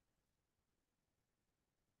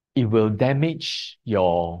 it will damage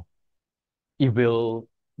it will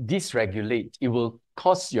dysregulate, it will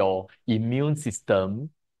cause your immune system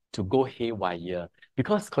to go haywire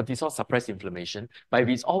because cortisol suppresses inflammation. But if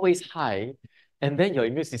it's always high, and then your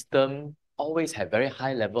immune system always have very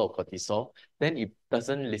high level of cortisol, then it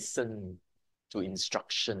doesn't listen to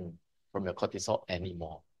instruction from your cortisol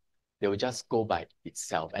anymore. They will just go by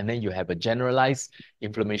itself. And then you have a generalized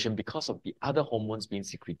inflammation because of the other hormones being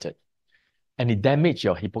secreted. And it damages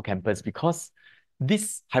your hippocampus because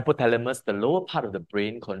this hypothalamus, the lower part of the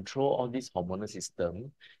brain, control all this hormonal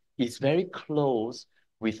system, is very close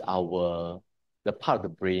with the part of the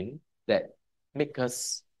brain that make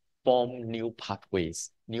us form new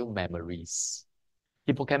pathways, new memories.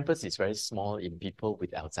 Hippocampus is very small in people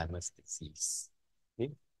with Alzheimer's disease.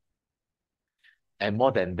 Okay? And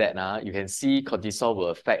more than that, you can see cortisol will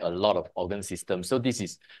affect a lot of organ systems. So this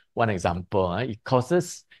is one example. It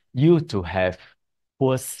causes you to have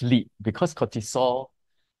poor sleep because cortisol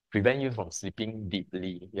prevent you from sleeping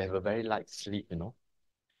deeply. You have a very light sleep,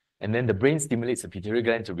 And then the brain stimulates the pituitary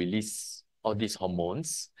gland to release all these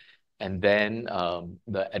hormones. And then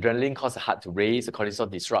the adrenaline causes the heart to race, the cortisol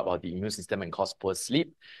disrupt the immune system and cause poor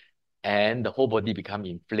sleep. And the whole body become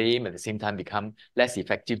inflamed, at the same time become less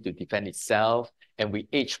effective to defend itself, and we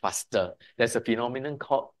age faster. There's a phenomenon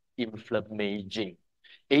called inflammaging.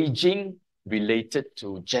 Aging related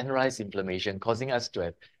to generalized inflammation, causing us to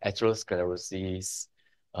have atherosclerosis,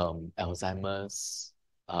 Alzheimer's,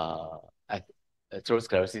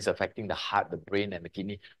 atherosclerosis affecting the heart, the brain, and the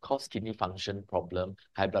kidney, cause kidney function problem,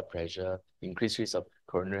 high blood pressure, increased risk of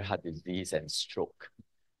coronary heart disease, and stroke.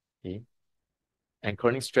 Okay? And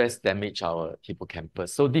chronic stress damage our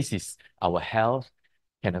hippocampus. So this is our health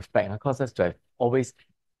can affect, cause us to have always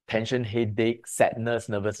tension, headache, sadness,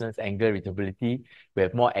 nervousness, anger, irritability. We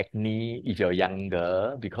have more acne if you're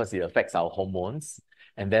younger because it affects our hormones.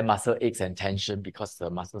 And then muscle aches and tension because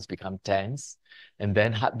the muscles become tense. And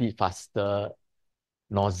then heartbeat faster,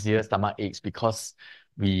 nausea, stomach aches because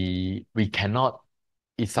we cannot,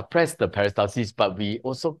 it suppress the peristalsis, but we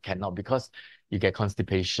also cannot because you get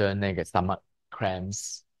constipation, then you get stomach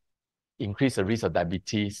cramps, increase the risk of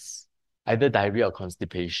diabetes, either diarrhea or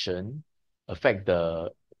constipation, affect the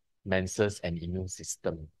menses and immune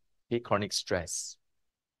system, okay, chronic stress.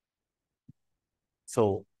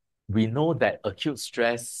 So we know that acute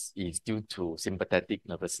stress is due to sympathetic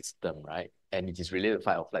nervous system, right? And it is related to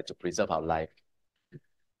fight or flight to preserve our life.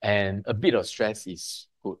 And a bit of stress is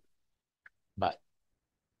good, but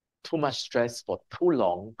too much stress for too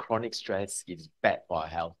long, chronic stress is bad for our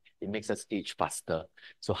health. It makes us age faster.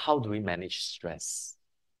 So how do we manage stress?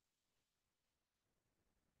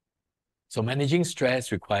 So managing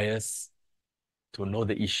stress requires to know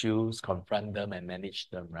the issues, confront them, and manage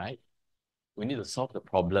them, right? We need to solve the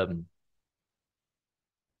problem.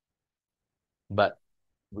 But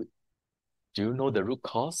do you know the root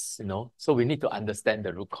cause? So we need to understand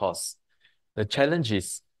the root cause. The challenge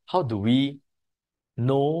is, how do we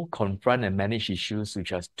know, confront, and manage issues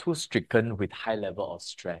which are too stricken with high level of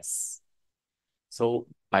stress? So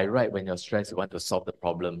by right, when you're stressed, you want to solve the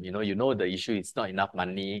problem. You know the issue is not enough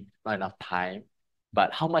money, not enough time.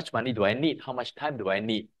 But how much money do I need? How much time do I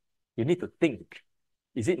need? You need to think.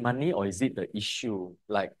 Is it money or is it the issue?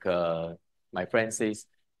 Like my friend says,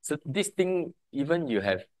 so this thing, even you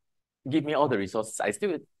have give me all the resources, I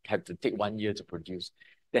still have to take 1 year to produce.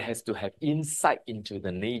 There has to have insight into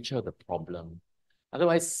the nature of the problem.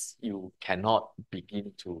 Otherwise, you cannot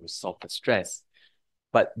begin to solve the stress.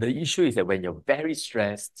 But the issue is that when you're very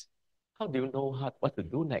stressed, how do you know what to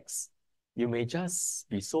do next? You may just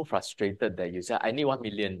be so frustrated that you say, I need 1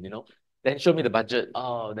 million, then show me the budget.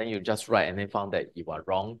 Oh, then you just write and then found that you are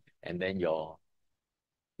wrong. And then your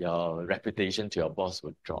reputation to your boss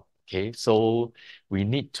would drop. Okay, so we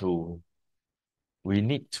to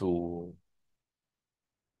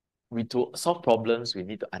solve problems, we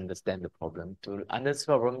need to understand the problem. To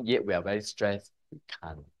understand the problem, yet we are very stressed, we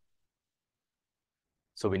can't.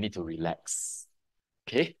 So we need to relax.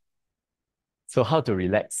 Okay? So how to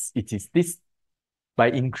relax? It is this,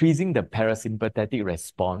 by increasing the parasympathetic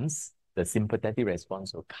response, the sympathetic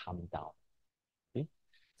response will calm down. Okay?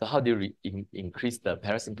 So how do you increase the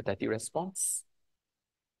parasympathetic response?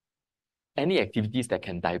 Any activities that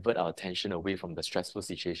can divert our attention away from the stressful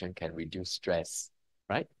situation can reduce stress,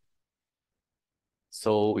 right?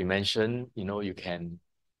 So we mentioned, you can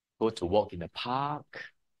go to walk in the park.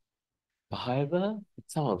 But however,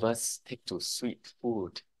 some of us take to sweet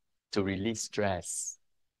food to release stress.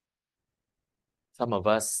 Some of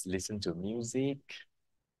us listen to music.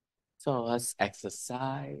 Some of us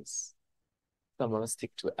exercise. Some of us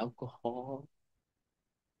take to alcohol.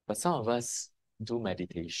 But some of us do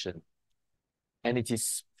meditation. And it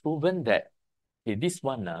is proven that, okay, this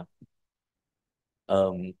one,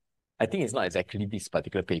 I think it's not exactly this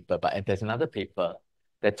particular paper, but there's another paper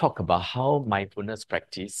that talk about how mindfulness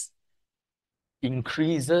practice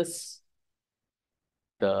increases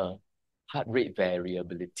the heart rate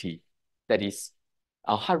variability. That is,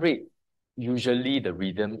 our heart rate, usually the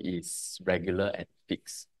rhythm is regular and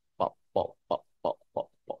fixed. Pop, pop, pop, pop, pop,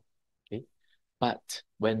 pop. Okay? But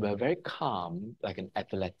when we're very calm, like an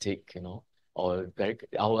athletic, or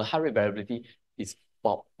our heart rate variability is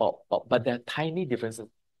pop, pop, pop. But there are tiny differences.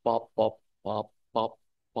 Pop, pop, pop, pop,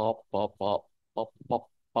 pop, pop, pop, pop, pop,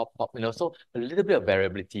 pop, pop. So a little bit of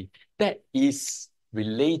variability that is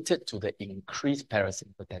related to the increased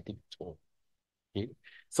parasympathetic tone. Okay?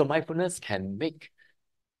 So mindfulness can make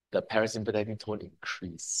the parasympathetic tone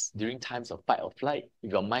increase. During times of fight or flight,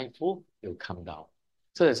 if you're mindful, it will come down.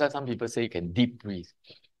 So that's why some people say you can deep breathe.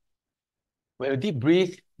 When you deep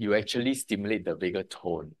breathe, you actually stimulate the vagal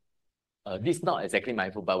tone. This is not exactly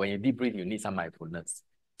mindful, but when you deep breathe, you need some mindfulness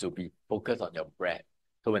to be focused on your breath.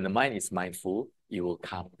 So when the mind is mindful, it will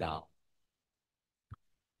calm down.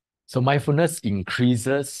 So mindfulness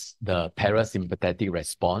increases the parasympathetic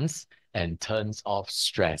response and turns off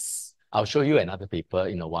stress. I'll show you another paper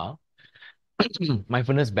in a while.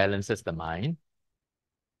 Mindfulness balances the mind.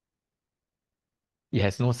 It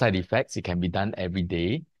has no side effects. It can be done every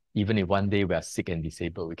day. Even if one day we are sick and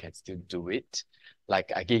disabled, we can still do it.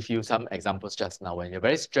 Like I gave you some examples just now. When you're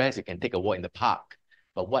very stressed, you can take a walk in the park.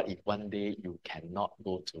 But what if one day you cannot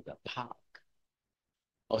go to the park?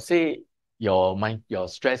 Or say your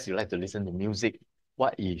stress, you like to listen to music.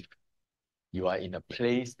 What if you are in a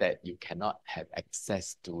place that you cannot have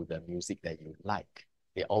access to the music that you like?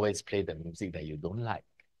 They always play the music that you don't like.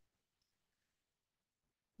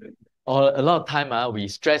 Or a lot of time, we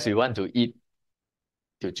stress, we want to eat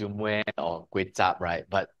teochew or kway chap, right?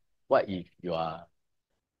 But what if you are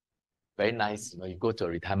very nice, you go to a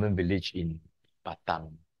retirement village in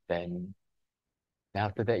Batam, then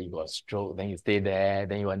after that you got a stroke, then you stay there,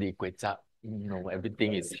 then you want to eat kway chap,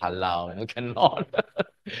 everything is halal, cannot.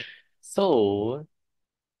 So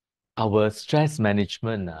our stress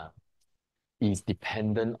management is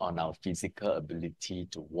dependent on our physical ability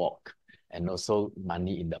to walk, and also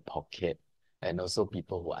money in the pocket, and also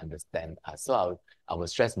people who understand us. So our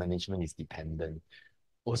stress management is dependent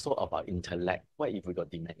also about intellect. What if we got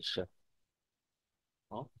dementia?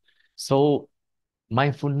 Oh? So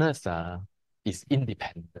mindfulness is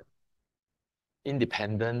independent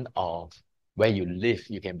of where you live.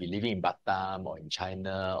 You can be living in Batam or in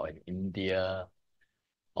China or in India,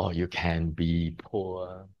 or you can be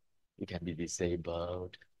poor, you can be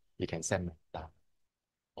disabled, you can send metta.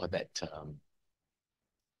 Or that,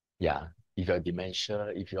 if you're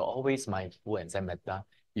dementia, if you're always mindful and send metta,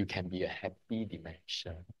 you can be a happy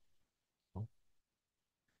dementia.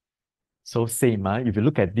 So same, if you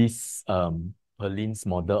look at this Perlin's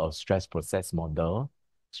model of stress process model,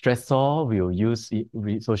 stressor will use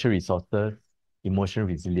social resources, emotional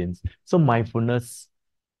resilience. So mindfulness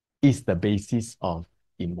is the basis of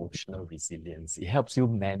emotional resilience. It helps you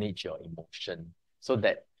manage your emotion so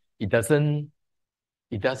that it doesn't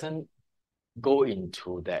go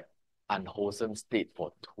into that unwholesome state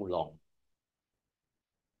for too long.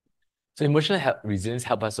 So emotional resilience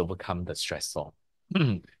helps us overcome the stressor.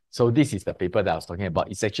 So this is the paper that I was talking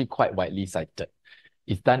about. It's actually quite widely cited.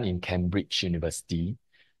 It's done in Cambridge University.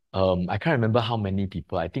 I can't remember how many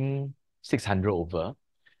people, I think 600 over.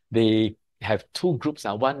 They have two groups.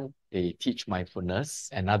 One, they teach mindfulness.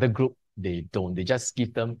 Another group, they don't. They just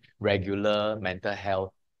give them regular mental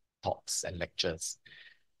health talks and lectures.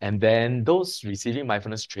 And then those receiving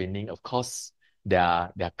mindfulness training, of course,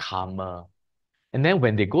 they're calmer. And then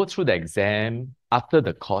when they go through the exam, after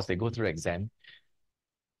the course, they go through the exam.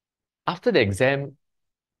 After the exam,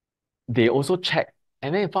 they also check,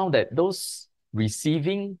 and then found that those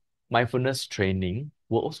receiving mindfulness training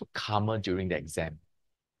were also calmer during the exam.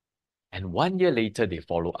 And 1 year later, they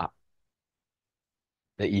follow up.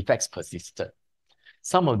 The effects persisted.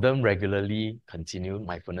 Some of them regularly continue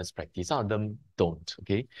mindfulness practice. Some of them don't,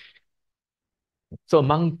 okay? So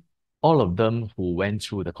among all of them who went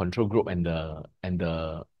through the control group and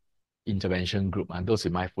the intervention group, and those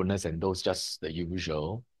with mindfulness and those just the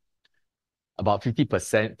usual, about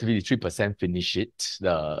 50%, 53% finish it,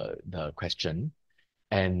 the question.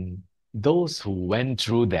 And those who went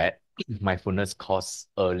through that mindfulness course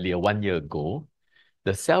earlier, 1 year ago,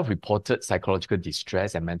 the self-reported psychological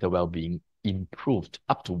distress and mental well-being improved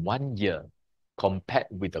up to 1 year compared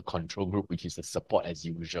with the control group, which is the support as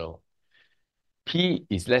usual. P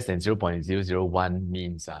is less than 0.001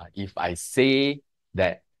 means if I say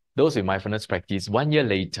that those with mindfulness practice 1 year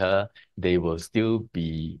later, they will still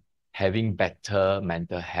be having better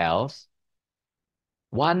mental health.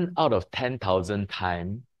 1 out of 10,000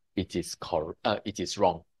 times, it is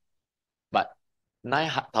wrong. But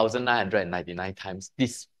 9,999 times,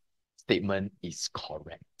 this statement is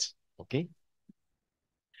correct. Okay?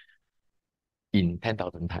 In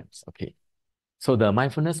 10,000 times. Okay. So the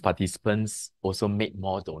mindfulness participants also made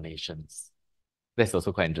more donations. That's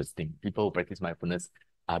also quite interesting. People who practice mindfulness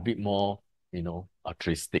are a bit more,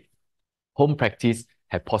 altruistic. Home practice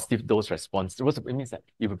have positive dose response. It means that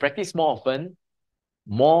if you practice more often,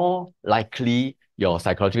 more likely your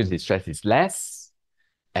psychological distress is less,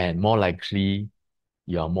 and more likely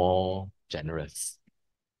you're more generous.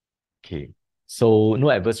 Okay. So no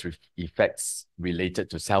adverse effects related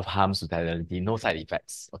to self-harm, suicidality, no side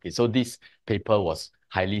effects. Okay, so this paper was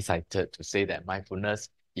highly cited to say that mindfulness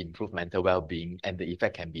improves mental well-being and the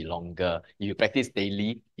effect can be longer. If you practice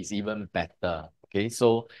daily, it's even better. Okay,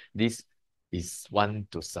 so this is one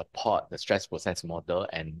to support the stress process model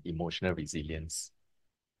and emotional resilience.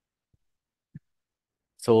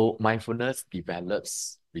 So mindfulness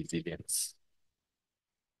develops resilience.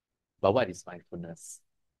 But what is mindfulness?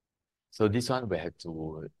 So this one we have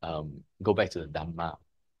to go back to the Dhamma.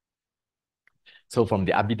 So from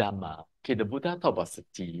the Abhidhamma, okay, the Buddha talked about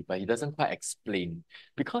sati, but he doesn't quite explain.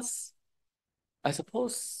 Because I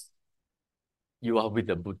suppose you are with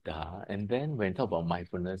the Buddha, and then when you talk about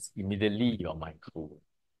mindfulness, immediately you're mindful.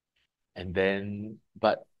 And then,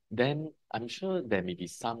 but then I'm sure there may be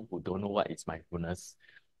some who don't know what is mindfulness.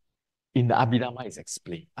 In the Abhidhamma, it's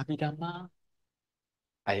explained. Abhidhamma,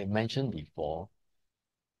 I mentioned before,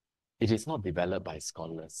 it is not developed by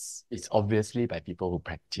scholars. It's obviously by people who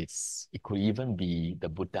practice. It could even be the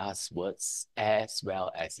Buddha's words as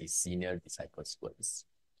well as his senior disciples' words.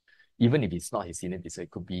 Even if it's not his senior disciple, it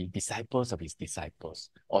could be disciples of his disciples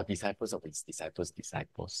or disciples of his disciples'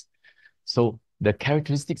 disciples. So the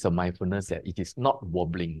characteristics of mindfulness that it is not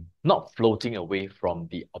wobbling, not floating away from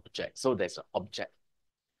the object. So there's an object.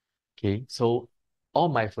 Okay, so all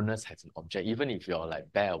mindfulness has an object. Even if you're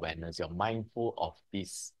like bare awareness, you're mindful of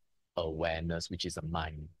this awareness, which is a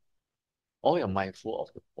mind. Or you're mindful of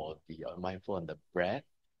the body, you're mindful of the breath,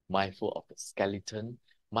 mindful of the skeleton,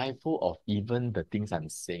 mindful of even the things I'm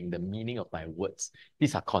saying, the meaning of my words.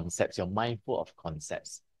 These are concepts. You're mindful of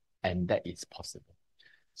concepts, and that is possible.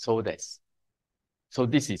 So this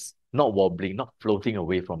is not wobbling, not floating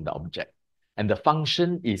away from the object. And the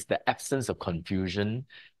function is the absence of confusion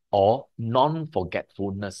or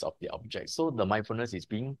non-forgetfulness of the object. So the mindfulness is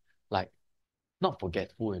being like not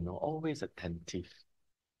forgetful, always attentive.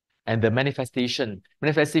 And the manifestation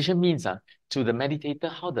means to the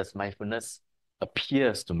meditator, how does mindfulness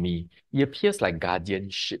appears to me? It appears like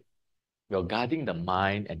guardianship. You're guarding the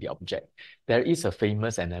mind and the object. There is a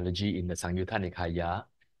famous analogy in the Samyutta Nikaya,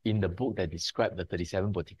 in the book that describes the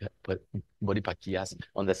 37 Bodhipakkhiyas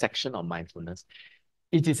on the section of mindfulness.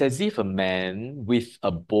 It is as if a man with a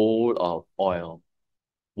bowl of oil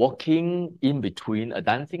walking in between a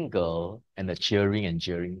dancing girl and a cheering and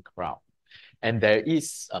jeering crowd. And there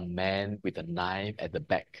is a man with a knife at the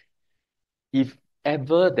back. If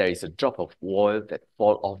ever there is a drop of oil that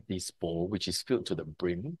fall off this bowl, which is filled to the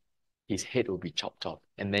brim, his head will be chopped off.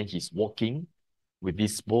 And then he's walking with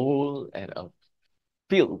this bowl and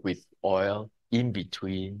filled with oil in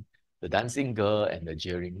between the dancing girl and the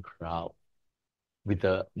jeering crowd, with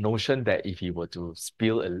the notion that if he were to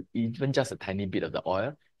spill even just a tiny bit of the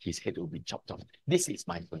oil, his head will be chopped off. This is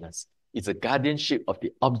mindfulness. It's a guardianship of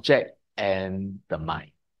the object and the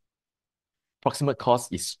mind. Proximate cause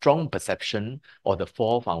is strong perception or the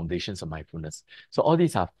four foundations of mindfulness. So all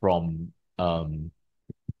these are from the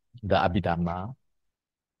Abhidhamma.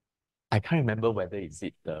 I can't remember whether is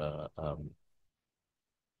it the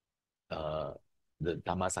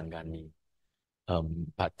Dhamma Sangani,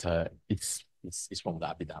 but it's from the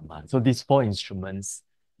Abhidhamma. So these four instruments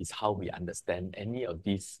is how we understand any of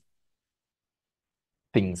these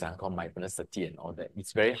things called mindfulness, sati, and all that.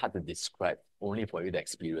 It's very hard to describe, only for you to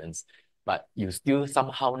experience. But you still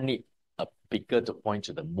somehow need a finger to point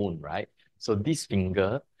to the moon, right? So this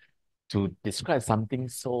finger, to describe something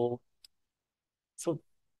so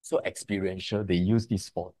experiential, they use these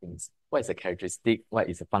four things. What is a characteristic? What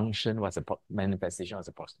is a function? What's a manifestation? What's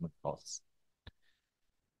a proximate cause?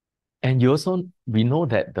 And we know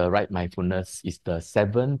that the right mindfulness is the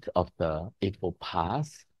seventh of the Eightfold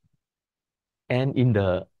Paths. And in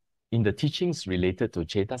the teachings related to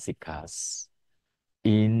Cetasikas,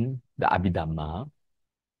 in the Abhidhamma,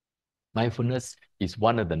 mindfulness is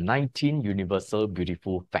one of the 19 universal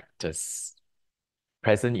beautiful factors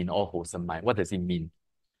present in all wholesome mind. What does it mean?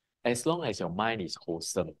 As long as your mind is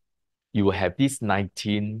wholesome, you will have these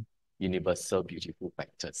 19 universal beautiful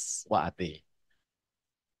factors. What are they?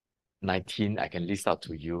 19, I can list out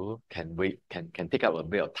to you, can take up a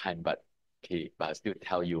bit of time, but I'll still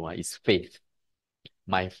tell you, it's faith,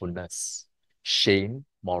 mindfulness, shame,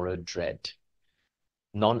 moral dread,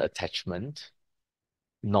 non-attachment,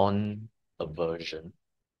 non-aversion,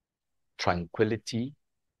 tranquility,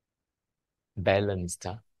 balanced,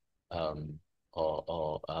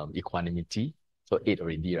 or equanimity. So 8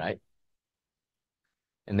 already, right?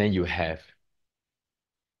 And then you have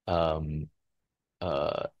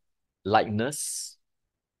lightness,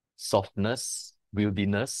 softness,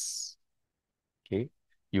 wieldiness. Okay,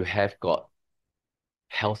 you have got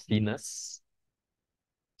healthiness,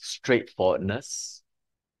 straightforwardness,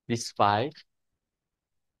 these 5.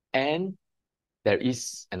 And there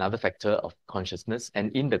is another factor of consciousness.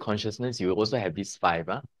 And in the consciousness, you also have these 5.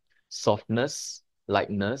 Softness,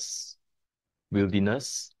 lightness,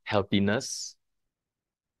 wieldiness, healthiness,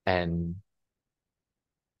 and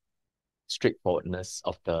straightforwardness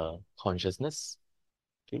of the consciousness.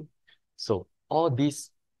 Okay, so all these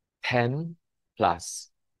 10 plus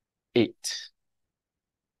 8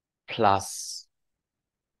 plus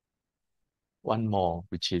one more,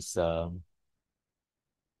 which is I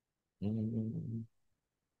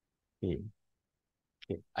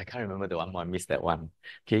can't remember the one more. I missed that one.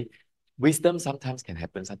 Okay, wisdom sometimes can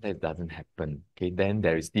happen, sometimes it doesn't happen. Okay, then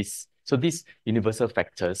there is this. So these universal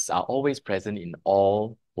factors are always present in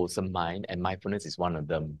all wholesome mind, and mindfulness is one of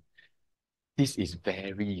them. This is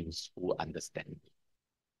very useful understanding.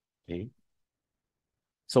 Okay,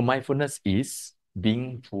 so mindfulness is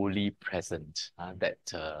being fully present.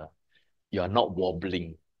 That you are not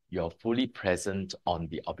wobbling. You're fully present on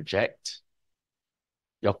the object.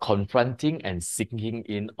 You're confronting and sinking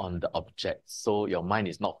in on the object. So your mind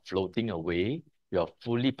is not floating away. You're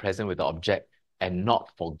fully present with the object and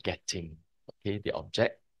not forgetting, okay, the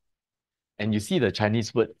object. And you see the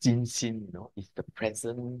Chinese word 精心, is the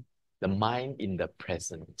present, the mind in the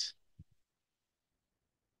present.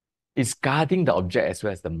 It's guarding the object as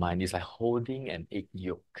well as the mind. It's like holding an egg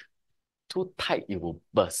yolk. Too tight, it will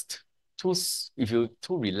burst. If you're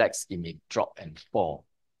too relaxed, it may drop and fall.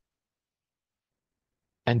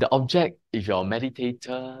 And the object, if you're a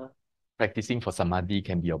meditator, practicing for samadhi,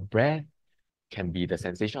 can be your breath, can be the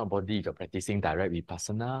sensation of body if you're practicing direct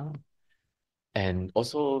vipassana. And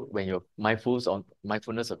also, when you're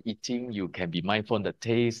mindfulness of eating, you can be mindful on the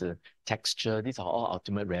taste, the texture. These are all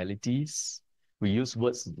ultimate realities. We use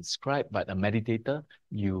words to describe, but a meditator,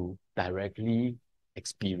 you directly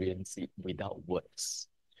experience it without words.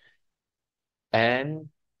 And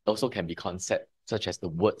also can be concept such as the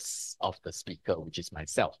words of the speaker, which is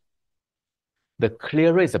myself. The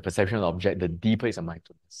clearer is the perception of the object, the deeper is the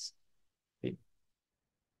mindfulness. Okay?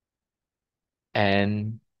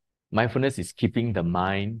 And mindfulness is keeping the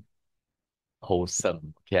mind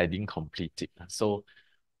wholesome. Okay, I didn't complete it. So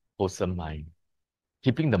wholesome mind.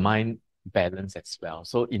 Keeping the mind balanced as well.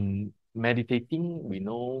 So in meditating, we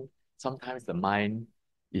know sometimes the mind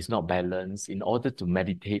is not balanced. In order to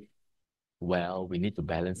meditate well, we need to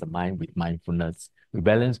balance the mind with mindfulness. We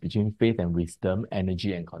balance between faith and wisdom,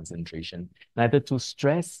 energy and concentration. Neither too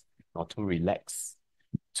stressed nor too relaxed,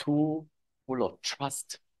 too full of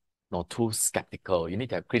trust nor too skeptical. You need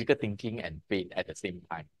to have critical thinking and faith at the same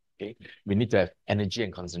time. Okay, we need to have energy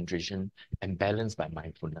and concentration and balance by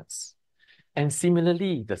mindfulness. And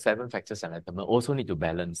similarly, the 7 factors of enlightenment also need to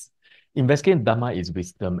balance. Investigating Dhamma is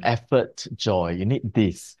wisdom, effort, joy. You need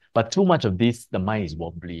this. But too much of this, the mind is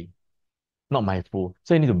wobbly, not mindful.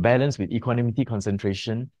 So you need to balance with equanimity,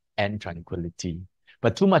 concentration, and tranquility.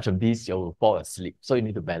 But too much of this, you will fall asleep. So you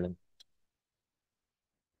need to balance.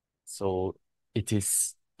 So it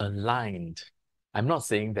is aligned. I'm not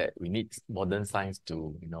saying that we need modern science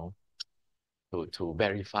to, to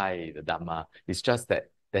verify the Dhamma. It's just that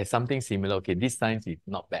there's something similar. Okay, this science is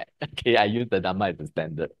not bad. Okay, I use the Dhamma as a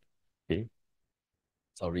standard. Okay,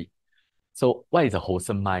 sorry. So what is a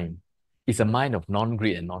wholesome mind? It's a mind of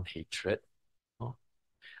non-greed and non-hatred.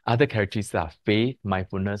 Other characteristics are faith,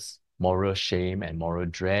 mindfulness, moral shame and moral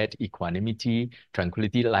dread, equanimity,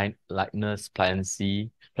 tranquility, lightness, pliancy.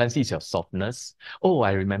 Pliancy is your softness. Oh,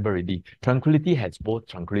 I remember already. Tranquility has both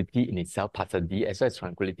tranquility in itself, passaddhi, as well as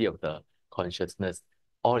tranquility of the consciousness,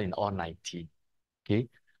 all in all 90. Okay?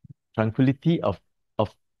 Tranquility of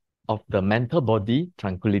the mental body,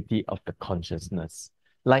 tranquility of the consciousness.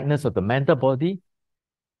 Lightness of the mental body,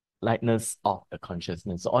 lightness of the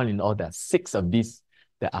consciousness. All in all, there are 6 of these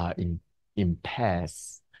that are in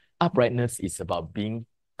pairs. Uprightness is about being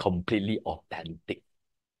completely authentic.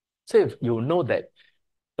 So if you know that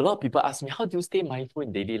a lot of people ask me, how do you stay mindful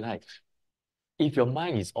in daily life? If your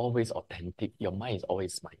mind is always authentic, your mind is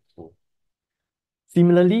always mindful.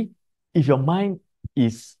 Similarly, if your mind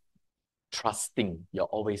is trusting, you're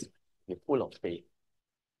full of faith.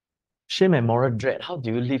 Shame and moral dread. How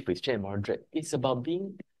do you live with shame and moral dread? It's about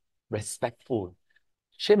being respectful.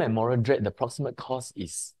 Shame and moral dread, the proximate cause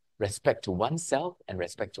is respect to oneself and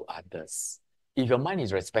respect to others. If your mind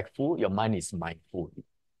is respectful, your mind is mindful.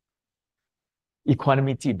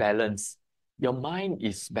 Equanimity, balance. Your mind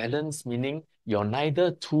is balanced, meaning you're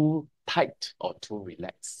neither too tight or too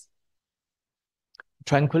relaxed.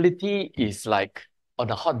 Tranquility is like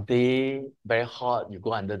on a hot day, very hot, you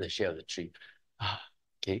go under the shade of the tree.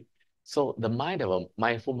 Okay. So the mind of a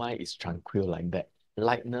mindful mind is tranquil like that.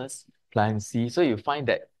 Lightness, pliancy. So you find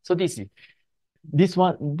that, so this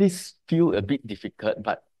feel a bit difficult,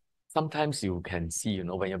 but sometimes you can see,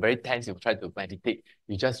 when you're very tense, you try to meditate,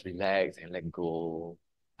 you just relax and let go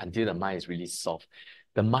until the mind is really soft.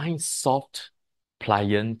 The mind soft,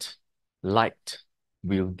 pliant, light,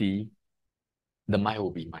 wieldy, the mind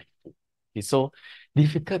will be mindful. It's so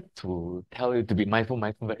difficult to tell you to be mindful,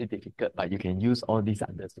 very difficult, but you can use all these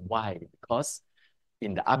others. Why? Because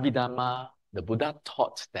in the Abhidhamma, the Buddha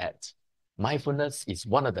taught that mindfulness is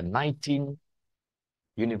one of the 19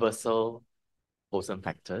 universal wholesome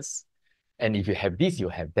factors. And if you have this, you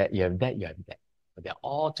have that, you have that, you have that. But they're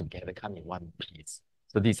all together come in one piece.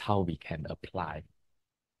 So this is how we can apply.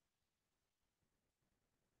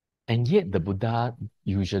 And yet the Buddha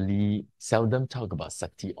usually seldom talk about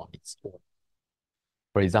sati on its own.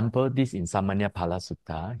 For example, this in Samanyapala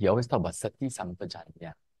Sutta, he always talk about sati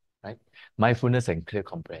sampajanya, right? Mindfulness and clear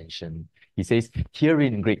comprehension. He says,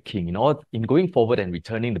 herein, great king, in going forward and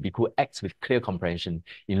returning, the bhikkhu acts with clear comprehension.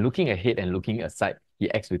 In looking ahead and looking aside, he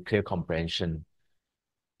acts with clear comprehension,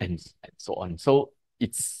 and so on. So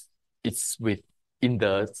it's in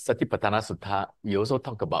the Satipatthana Sutta, we also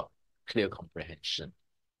talk about clear comprehension.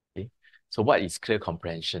 Okay? So what is clear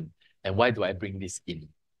comprehension? And why do I bring this in?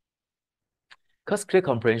 Because clear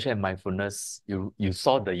comprehension and mindfulness, you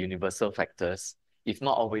saw the universal factors, it's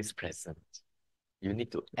not always present. You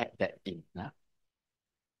need to add that in.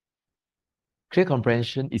 Clear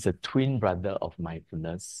comprehension is a twin brother of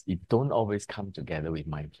mindfulness. It don't always come together with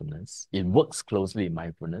mindfulness. It works closely in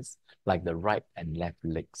mindfulness, like the right and left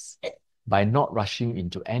legs. By not rushing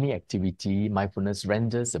into any activity, mindfulness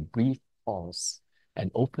renders a brief pause,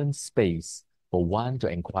 an open space for one to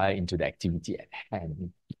inquire into the activity at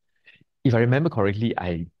hand. If I remember correctly,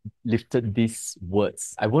 I lifted these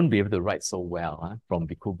words. I won't be able to write so well from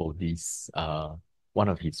Bhikkhu Bodhi's, one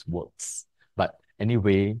of his works. But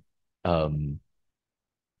anyway, I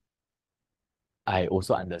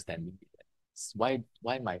also understand why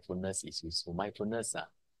mindfulness is useful. Mindfulness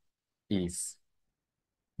gives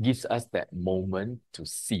us that moment to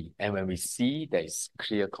see. And when we see, there is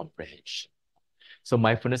clear comprehension. So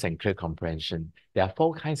mindfulness and clear comprehension. There are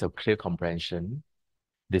 4 kinds of clear comprehension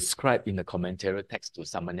described in the commentary text to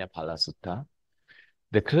Samanyapala Sutta.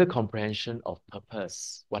 The clear comprehension of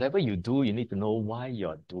purpose. Whatever you do, you need to know why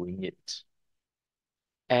you're doing it.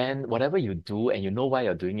 And whatever you do and you know why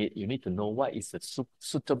you're doing it, you need to know what is the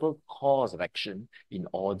suitable course of action in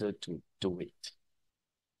order to do it.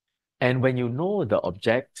 And when you know the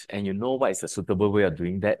object and you know what is the suitable way of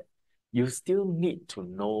doing that, you still need to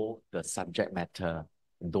know the subject matter,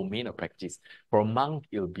 domain of practice. For a monk,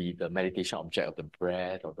 it will be the meditation object of the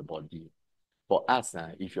breath of the body. For us,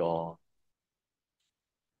 if you're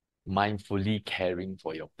mindfully caring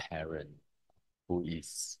for your parent who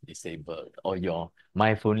is disabled, or you're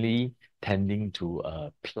mindfully tending to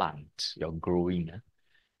a plant, you're growing,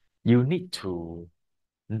 you need to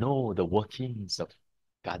know the workings of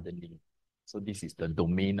gardening. So this is the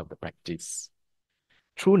domain of the practice.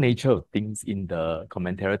 True nature of things in the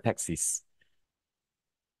commentary text is,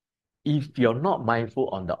 if you're not mindful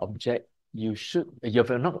on the object, if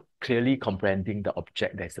you're not clearly comprehending the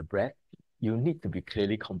object, there's a breath, you need to be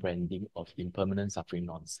clearly comprehending of impermanent suffering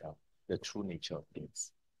non-self, the true nature of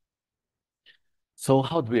things. So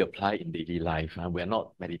how do we apply in daily life? We're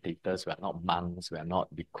not meditators, we're not monks, we're not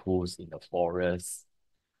bhikkhus in the forest.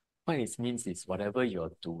 What it means is whatever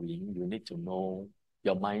you're doing, you need to know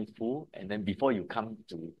you're mindful, and then before you come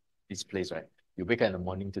to this place, right? You wake up in the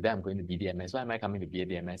morning, today I'm going to BDMS. Why am I coming to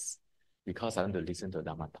BDMS? Because I want to listen to a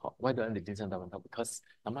Dhamma talk. Why do I want to listen to Dhamma talk? Because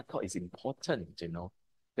Dhamma talk is important, you know.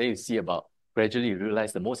 Then you see about, gradually you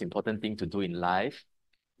realize the most important thing to do in life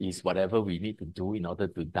is whatever we need to do in order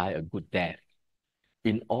to die a good death.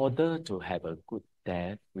 In order to have a good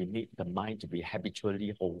death, we need the mind to be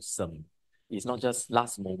habitually wholesome. It's not just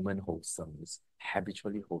last moment wholesome, it's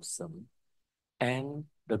habitually wholesome. And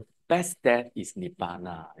the best death is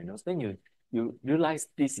Nibbana. So then you realize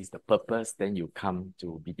this is the purpose, then you come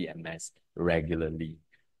to BDMS regularly.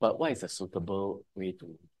 But what is a suitable way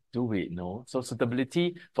to do it? So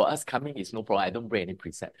suitability for us coming is no problem. I don't break any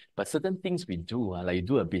precept. But certain things we do, like you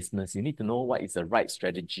do a business, you need to know what is the right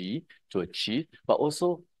strategy to achieve, but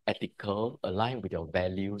also ethical, aligned with your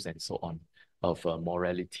values and so on, of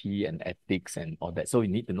morality and ethics and all that. So you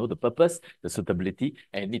need to know the purpose, the suitability,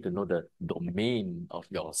 and you need to know the domain of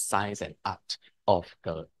your science and art of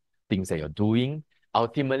the things that you're doing.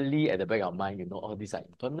 Ultimately, at the back of your mind, you know all these are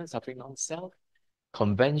impermanent suffering non-self.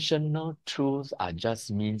 Conventional truths are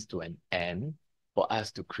just means to an end for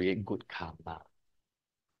us to create good karma.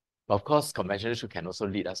 Of course, conventional truth can also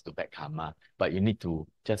lead us to bad karma, but you need to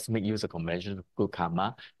just make use of conventional good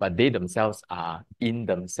karma, but they themselves are in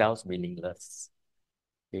themselves meaningless.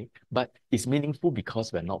 Okay? But it's meaningful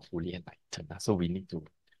because we're not fully enlightened. So we need to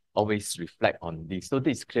always reflect on this. So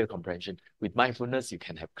this is clear comprehension. With mindfulness, you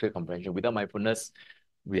can have clear comprehension. Without mindfulness,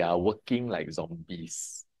 we are working like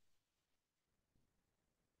zombies.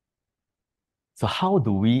 So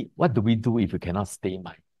what do we do if we cannot stay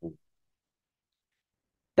mindful?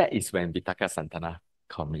 That is when Vitakkasanthana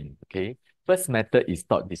come in, okay? First method is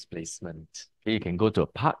thought displacement. Okay, you can go to a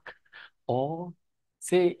park, or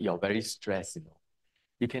say you're very stressed,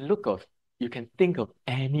 you can think of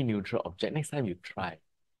any neutral object. Next time you try,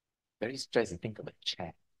 very stressed, you think of a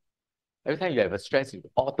chair. Every time you have a stress, you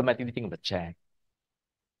automatically think of a chair.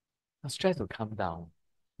 Now, stress will come down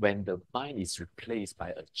when the mind is replaced by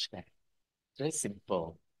a chair. Very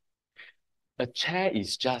simple. A chair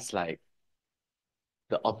is just like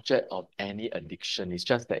the object of any addiction. It's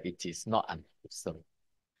just that it is not unwholesome.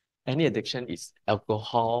 Any addiction is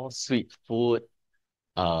alcohol, sweet food,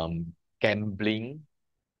 gambling,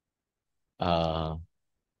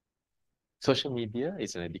 social media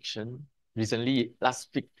is an addiction. Recently, last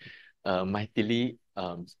week, mightily,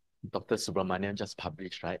 Dr. Subramanian just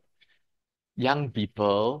published, right? Young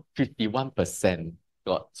people, 51%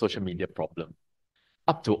 got social media problem.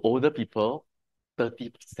 Up to older people,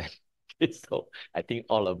 30%. Okay, so I think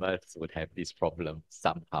all of us would have this problem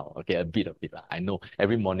somehow. Okay, a bit of it. I know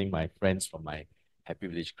every morning my friends from my Happy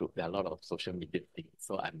Village group, there are a lot of social media things.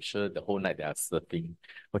 So I'm sure the whole night they are surfing.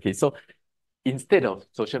 Okay, so instead of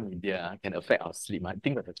social media can affect our sleep, I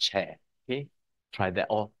think of a chair. Okay, try that.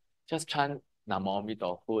 Or just chant Namo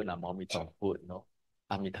Amitohu, Namo Amitohu,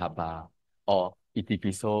 Amitabha, or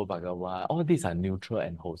Itipiso Bhagawa. All these are neutral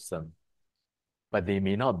and wholesome, but they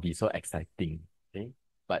may not be so exciting. Okay,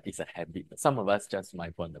 but it's a habit. Some of us just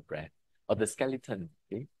mindful on the breath or the skeleton.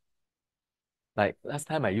 Okay, like last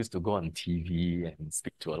time I used to go on TV and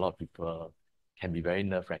speak to a lot of people, can be very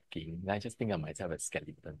nerve-wracking. I just think of myself as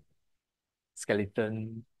skeleton.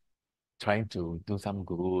 Skeleton trying to do some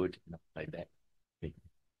good, like that. Okay.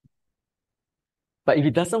 But if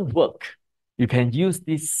it doesn't work, you can use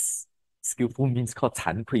this skillful means called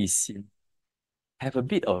惭愧心. Have a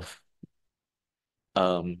bit of,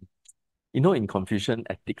 in Confucian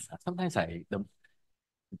ethics, sometimes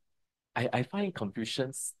I find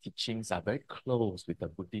Confucian's teachings are very close with the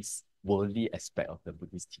Buddhist worldly aspect of the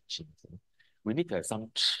Buddhist teachings. We need to have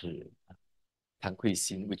some 耻, 惭愧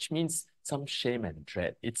心, which means some shame and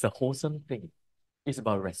dread. It's a wholesome thing. It's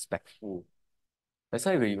about respectful. That's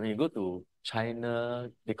why when you go to China,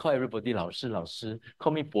 they call everybody 老师, 老师,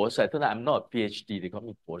 call me 博士. I told them I'm not a PhD, they call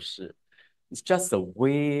me 博士. It's just a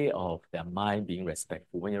way of their mind being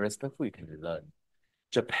respectful. When you're respectful, you can learn.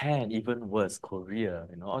 Japan, even worse, Korea,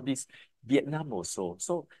 all these, Vietnam also.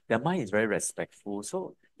 So their mind is very respectful.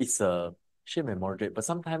 So it's a shame and moderate. But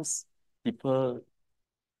sometimes people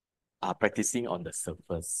are practicing on the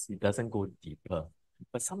surface. It doesn't go deeper.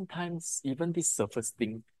 But sometimes even this surface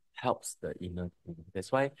thing helps the inner thing.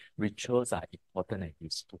 That's why rituals are important and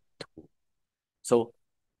useful too. So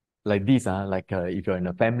like this, if you're in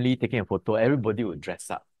a family taking a photo, everybody will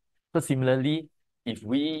dress up. So similarly, if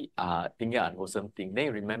we are thinking an unwholesome thing,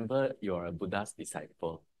 then remember you're a Buddha's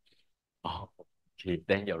disciple. Oh, okay,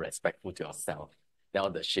 then you're respectful to yourself. Then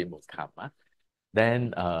all the shame will come.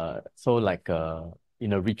 Then, so like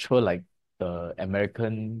in a ritual like the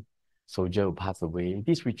American soldier who passed away,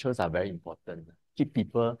 these rituals are very important. Keep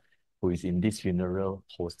people who is in this funeral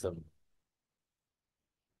wholesome.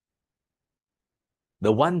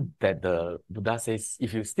 The one that the Buddha says,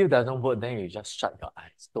 if you still doesn't work, then you just shut your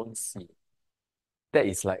eyes, don't see. That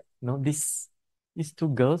is like, these two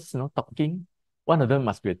girls, talking. One of them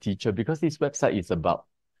must be a teacher because this website is about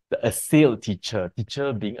the assailed teacher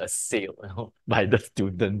being assailed, by the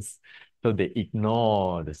students. So they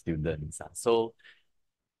ignore the students. So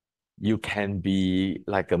you can be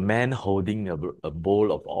like a man holding a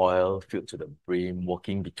bowl of oil filled to the brim,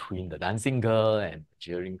 walking between the dancing girl and the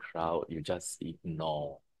jeering crowd. You just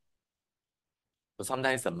ignore. So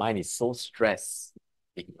sometimes the mind is so stressed,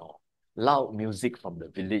 ignore. Loud music from the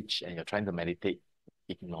village and you're trying to meditate,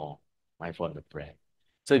 ignore. Mindful on the breath.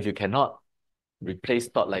 So if you cannot replace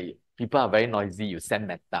thought, like people are very noisy, you send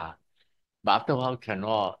metta. But after a while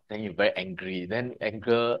cannot, then you're very angry. Then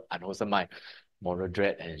anger, unwholesome mind, moral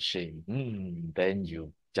dread and shame. Then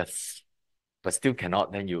you just, but still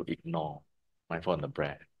cannot, then you ignore. Mindful on the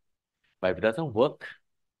breath. But if it doesn't work,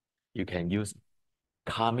 you can use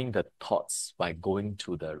calming the thoughts by going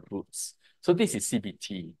to the roots. So this is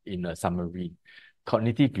CBT in a summary,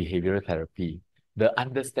 cognitive behavioral therapy. The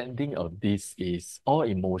understanding of this is all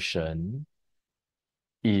emotion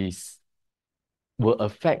will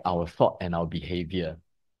affect our thought and our behavior.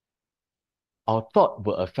 Our thought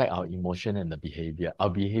will affect our emotion and the behavior. Our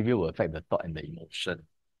behavior will affect the thought and the emotion.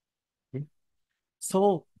 Okay?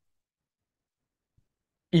 So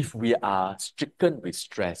if we are stricken with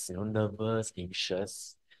stress, nervous,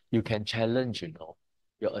 anxious, you can challenge,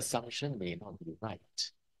 your assumption may not be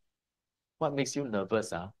right. What makes you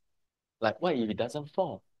nervous? Like, what if it doesn't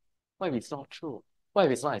fall? What if it's not true? What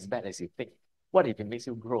if it's not as bad as you think? What if it makes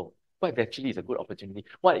you grow? What if actually it's a good opportunity?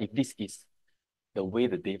 What if this is the way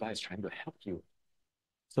the Deva is trying to help you?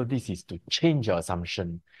 So this is to change your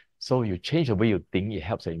assumption. So you change the way you think, it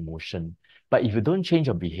helps your emotion. But if you don't change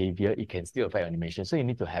your behavior, it can still affect your emotion. So you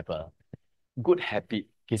need to have a good habit.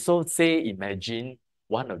 Okay, so say, imagine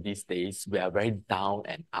one of these days we are very down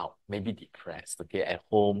and out, maybe depressed, okay, at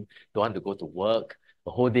home, don't want to go to work,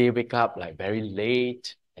 the whole day wake up like very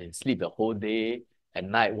late and sleep the whole day. At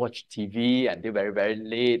night, watch TV until very, very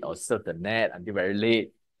late or surf the net until very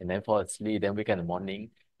late and then fall asleep, then wake up in the morning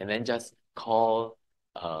and then just call,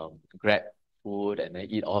 grab food and then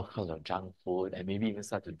eat all kinds of junk food and maybe even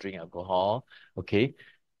start to drink alcohol, okay?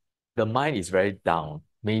 The mind is very down.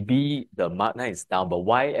 Maybe the mind is down, but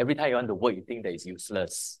why every time you want to work, you think that it's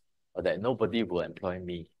useless or that nobody will employ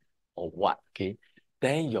me or what, okay?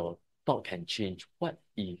 Then your thought can change. What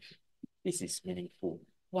if this is meaningful?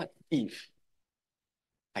 What if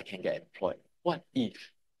I can get employed? What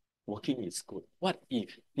if working is good? What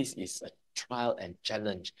if this is a trial and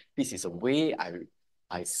challenge? This is a way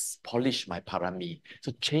I polish my parami.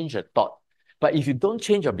 So change the thought. But if you don't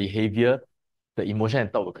change your behavior, the emotion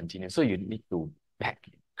and thought will continue. So you need to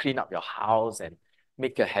clean up your house and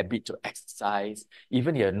make a habit to exercise.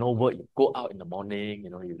 Even if you have no work, you go out in the morning,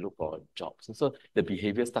 you look for a job. So the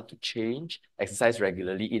behavior start to change, exercise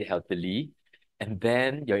regularly, eat healthily, and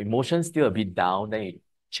then your emotions still a bit down, then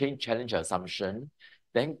you challenge your assumption,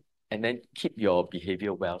 and then keep your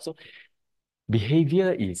behavior well. So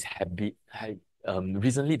behavior is habit.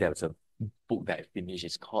 Recently there was a book that I finished.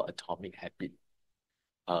 It's called Atomic Habit.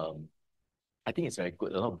 I think it's very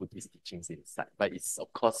good. A lot of Buddhist teachings inside, but it's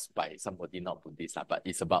of course by somebody not Buddhist, but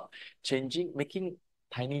it's about making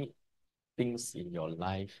tiny things in your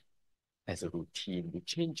life as a routine. You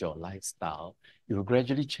change your lifestyle, you will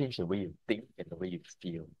gradually change the way you think and the way you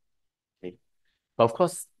feel. Okay. But of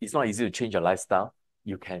course, it's not easy to change your lifestyle.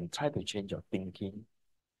 You can try to change your thinking.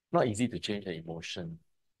 Not easy to change the emotion,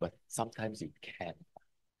 but sometimes it can.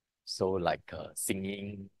 So like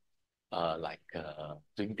singing,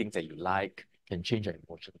 doing things that you like can change your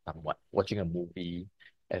emotion somewhat. Watching a movie,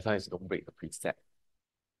 as long as you don't break the preset.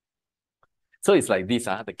 So it's like this,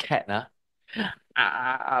 the cat,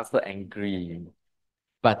 so angry.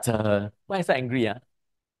 But why is so angry?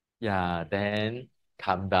 Yeah, then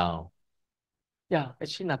calm down. Yeah,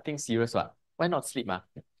 actually nothing serious. Why not sleep?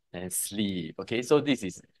 And sleep. Okay, so this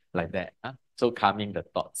is like that. So calming the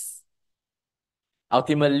thoughts.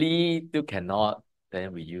 Ultimately, still cannot,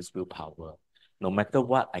 then we use willpower. No matter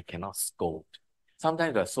what, I cannot scold.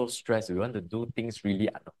 Sometimes we're so stressed, we want to do things really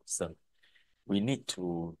unwholesome. We need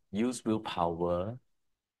to use willpower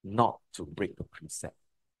not to break the preset.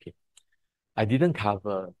 Okay. I didn't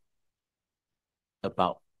cover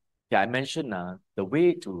about, I mentioned the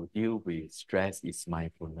way to deal with stress is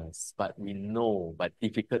mindfulness, but we know, but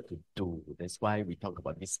difficult to do. That's why we talk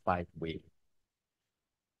about this 5 ways.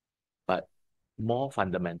 But more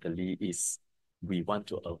fundamentally is we want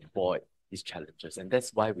to avoid these challenges. And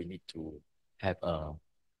that's why we need to have a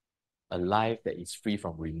life that is free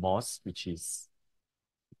from remorse, which is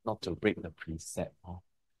not to break the preset.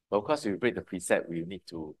 But of course, if we break the preset, we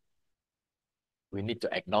need to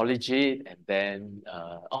acknowledge it and then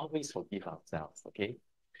always forgive ourselves, okay?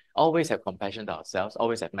 Always have compassion to ourselves,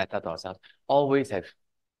 always have metta to ourselves, always have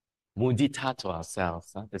mudita to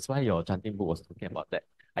ourselves. That's why your chanting book was talking about that.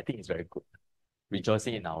 I think it's very good.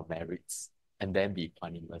 Rejoicing in our merits and then be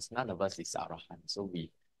equanimous. None of us is arahant, so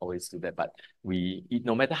we always do that. But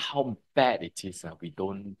no matter how bad it is, we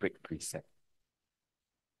don't break preset.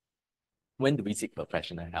 When do we seek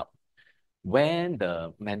professional help? When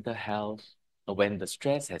the mental health, when the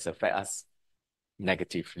stress has affected us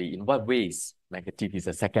negatively. In what ways? Negative is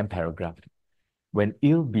the second paragraph. When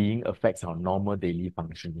ill-being affects our normal daily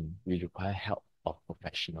functioning, we require help of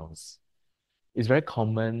professionals. It's very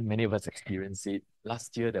common, many of us experience it.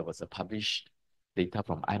 Last year, there was a published data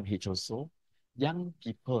from IMH also. Young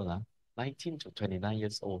people, 19 to 29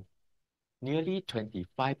 years old, nearly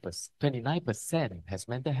 29% has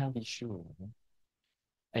mental health issue.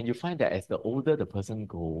 And you find that as the older the person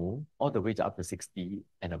go, all the way to up to 60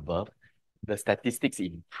 and above, the statistics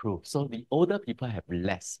improve. So the older people have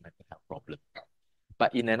less mental health problem.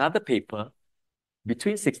 But in another paper,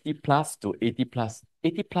 between 60 plus to 80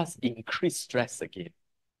 plus increased stress again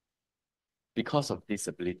because of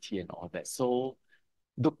disability and all that. So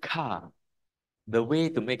dukkha, the way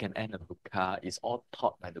to make an end of dukkha is all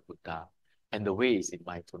taught by the Buddha. And the way is in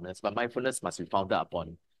mindfulness. But mindfulness must be founded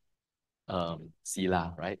upon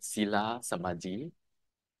sila, right? Sila, samadhi.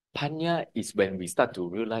 Panya is when we start to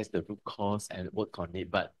realize the root cause and work on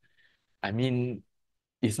it. But I mean,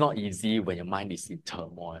 it's not easy when your mind is in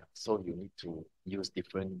turmoil. So you need to use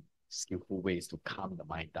different skillful ways to calm the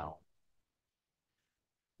mind down.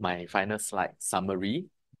 My final slide, summary.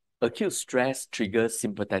 Acute stress triggers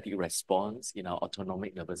sympathetic response in our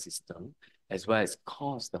autonomic nervous system, as well as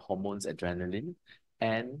cause the hormones adrenaline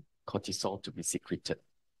and cortisol to be secreted.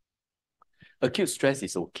 Acute stress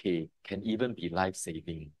is okay, can even be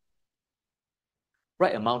life-saving.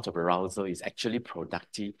 Right amount of arousal is actually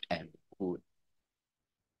productive and good.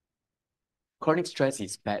 Chronic stress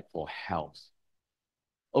is bad for health.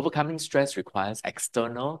 Overcoming stress requires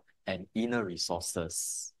external and inner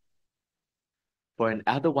resources. For an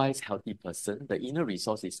otherwise healthy person, the inner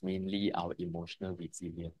resource is mainly our emotional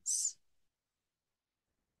resilience.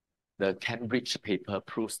 The Cambridge paper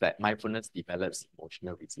proves that mindfulness develops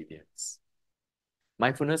emotional resilience.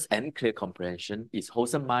 Mindfulness and clear comprehension is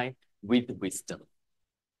wholesome mind with wisdom.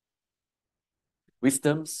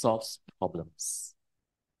 Wisdom solves problems.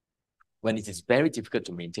 When it is very difficult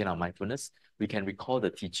to maintain our mindfulness, we can recall the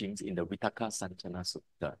teachings in the Vitakkasanthana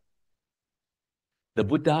Sutta. The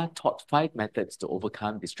Buddha taught 5 methods to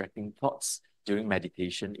overcome distracting thoughts during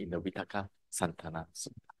meditation in the Vitakkasanthana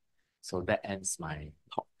Sutta. So that ends my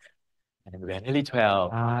talk. And we're nearly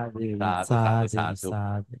 12.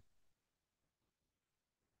 Sadhu.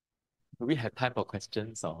 Do we have time for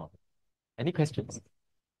questions or any questions?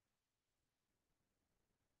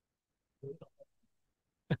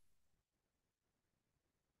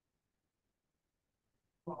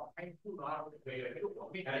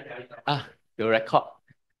 The record.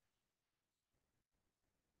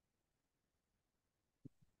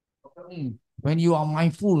 When you are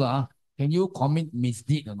mindful, can you commit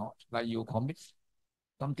misdeed or not? Like you commit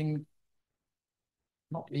something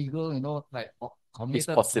not legal, like committed. It's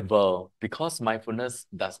possible because mindfulness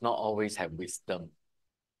does not always have wisdom.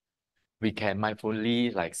 We can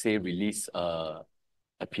mindfully, like say, release a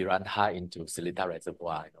a piranha into Seletar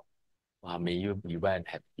Reservoir, you know. Wow, may you be well and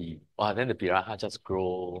happy. Wow, then the piranha just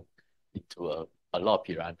grow into a lot of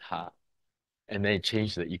piranha, and then it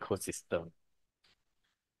changed the ecosystem.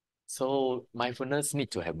 So mindfulness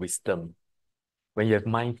need to have wisdom. When you have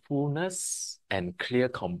mindfulness and clear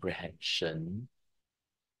comprehension,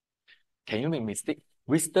 can you make mistake?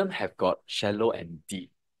 Wisdom have got shallow and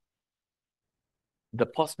deep. The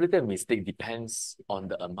possibility of mistake depends on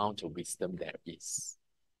the amount of wisdom there is.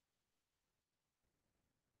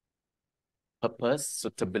 Purpose,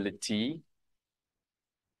 suitability,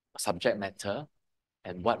 subject matter,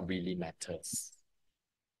 and what really matters.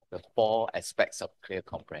 The four aspects of clear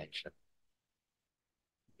comprehension.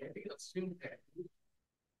 Can we assume that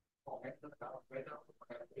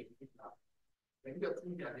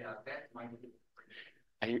they are bad-minded?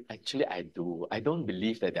 I do. I don't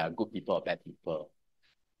believe that there are good people or bad people.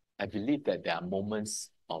 I believe that there are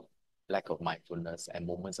moments of lack of mindfulness and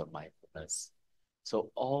moments of mindfulness.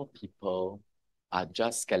 So all people are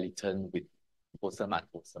just skeleton with wholesome and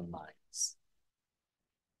unwholesome minds.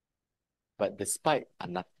 But despite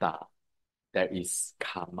anatta, there is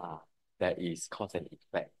karma, there is cause and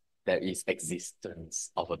effect, there is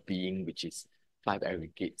existence of a being which is five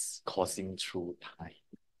aggregates coursing through time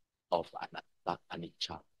of anatta,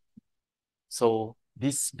 anicca. So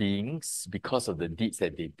these beings, because of the deeds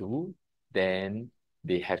that they do, then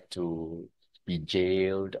they have to be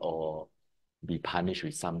jailed or be punished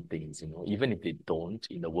with some things, you know. Even if they don't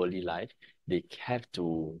in the worldly life, they have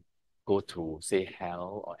to go to, say,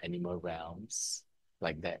 hell or animal realms,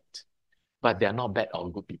 like that. But they are not bad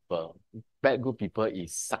or good people. Bad, good people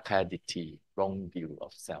is sakkaya ditthi, wrong view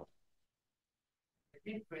of self.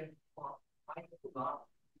 You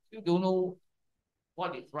don't know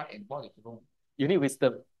what is right and what is wrong. You need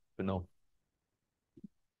wisdom to know.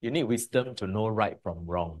 You need wisdom to know right from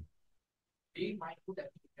wrong. Being mindful that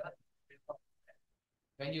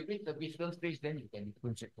when you reach the wisdom stage, then you can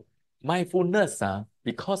differentiate. Mindfulness,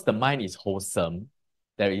 because the mind is wholesome,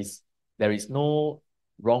 there is no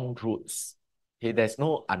wrong roots. Okay, there's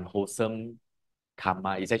no unwholesome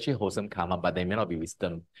karma. It's actually wholesome karma, but there may not be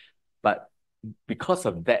wisdom. But because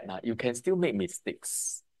of that, you can still make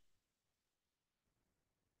mistakes.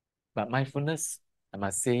 But mindfulness, I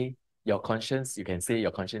must say, your conscience, you can say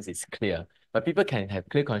your conscience is clear. But people can have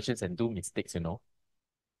clear conscience and do mistakes, you know.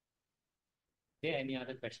 Are there any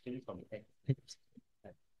other questions from the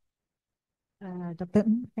Dr.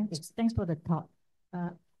 Ng, thanks for the talk.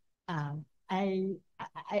 I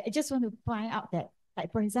just want to point out that,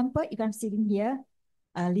 like, for example, if I'm sitting here,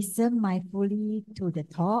 listen mindfully to the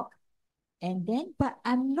talk, and then, but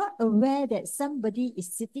I'm not aware that somebody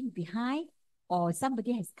is sitting behind or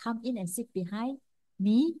somebody has come in and sit behind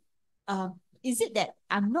me. Is it that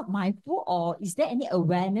I'm not mindful, or is there any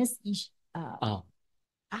awareness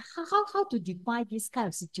how to define this kind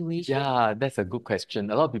of situation? Yeah, that's a good question.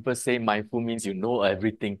 A lot of people say mindful means you know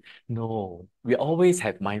everything. No, we always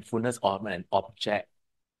have mindfulness on an object.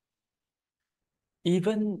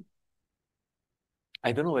 Even,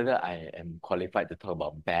 I don't know whether I am qualified to talk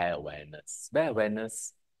about bare awareness. Bare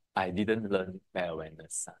awareness, I didn't learn bare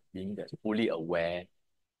awareness, being that fully aware.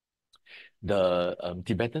 The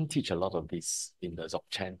Tibetan teach a lot of this in the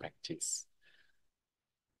Dzogchen practice.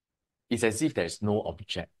 It's as if there's no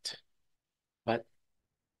object. But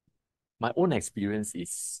my own experience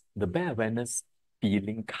is the bare awareness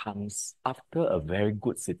feeling comes after a very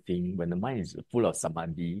good sitting, when the mind is full of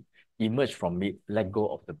samadhi, emerge from it, let go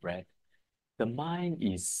of the breath. The mind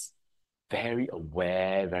is very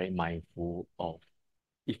aware, very mindful of,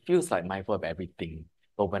 it feels like mindful of everything.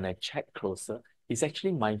 But when I check closer, it's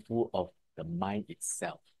actually mindful of the mind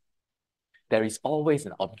itself. There is always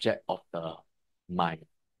an object of the mind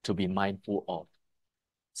to be mindful of.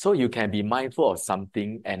 So you can be mindful of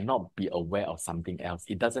something and not be aware of something else.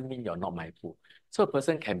 It doesn't mean you're not mindful. So a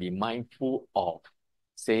person can be mindful of,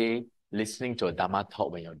 say, listening to a Dhamma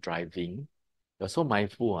talk when you're driving. You're so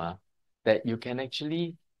mindful that you can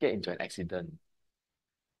actually get into an accident.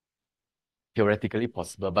 Theoretically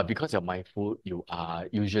possible, but because you're mindful, you are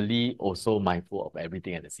usually also mindful of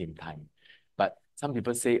everything at the same time. But some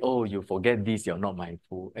people say, oh, you forget this, you're not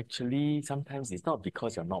mindful. Actually, sometimes it's not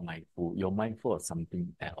because you're not mindful. You're mindful of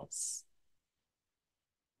something else.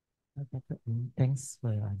 Thanks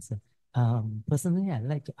for your answer. Personally, I'd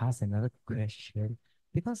like to ask another question,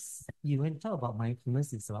 because you when talk about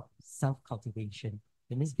mindfulness, it's about self-cultivation.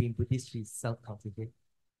 It means being Buddhist is self-cultivate.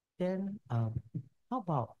 Then, how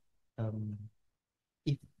about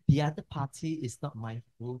if the other party is not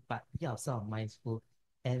mindful, but we ourselves are mindful,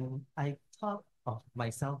 and I thought of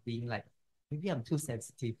myself being like, maybe I'm too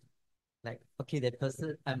sensitive. Like, okay, that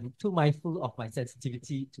person, I'm too mindful of my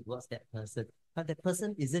sensitivity towards that person, but that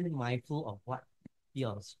person isn't mindful of what he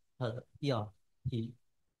or her, he or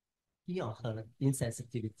her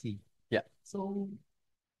insensitivity. Yeah. So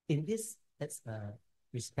in this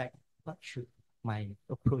respect, what should my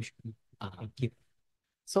approach be? Thank you.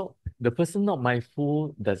 So the person not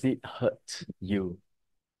mindful, does it hurt you?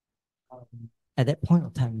 At that point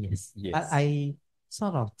of time, yes. Yes. I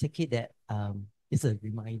sort of take it that it's a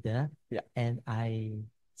reminder. Yeah. And I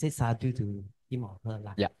say sadhu to him or her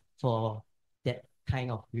Yeah. for that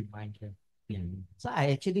kind of reminder. Yeah. Mm. So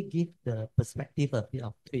I actually give the perspective a bit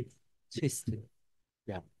of twist to it.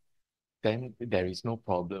 Yeah. Then there is no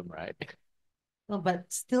problem, right? No,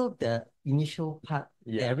 but still the initial part,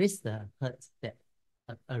 Yeah. there is the hurt that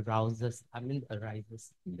arises.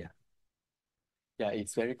 Yeah. Yeah,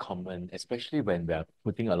 it's very common, especially when we are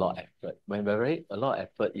putting a lot of effort. When we're a lot of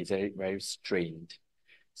effort, it's very, very strained.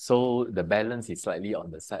 So the balance is slightly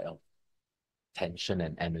on the side of tension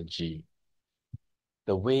and energy.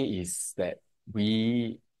 The way is that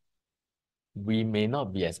we may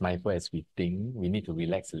not be as mindful as we think. We need to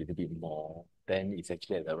relax a little bit more. Then it's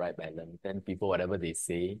actually at the right balance. Then people, whatever they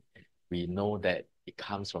say, we know that it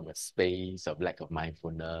comes from a space of lack of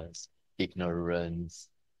mindfulness, ignorance,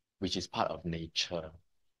 which is part of nature.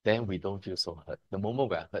 Then we don't feel so hurt. The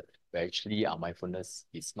moment we're hurt, actually our mindfulness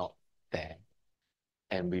is not there.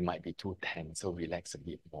 And we might be too tense, so relax a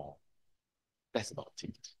bit more. That's about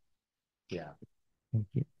it. Yeah. Thank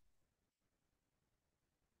you.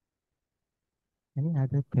 Any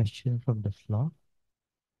other question from the floor?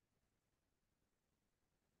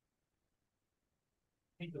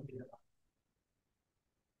 Dr.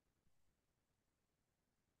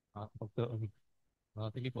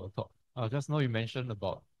 Thank you for the talk. Just now you mentioned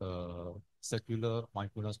about secular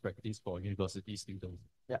mindfulness practice for university students.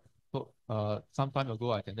 Yeah. So some time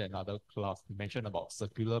ago, I attended another class. You mentioned about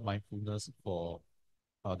secular mindfulness for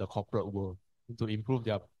the corporate world to improve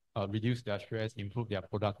their, reduce their stress, improve their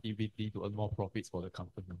productivity to earn more profits for the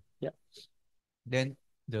company. Yeah. Then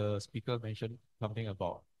the speaker mentioned something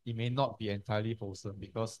about it may not be entirely wholesome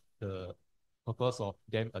because the purpose of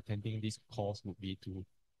them attending this course would be to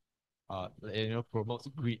promotes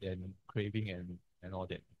greed and craving and all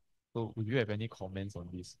that. So would you have any comments on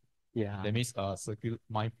this? Yeah. That means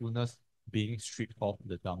mindfulness being stripped of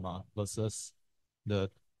the Dhamma versus the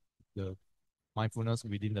mindfulness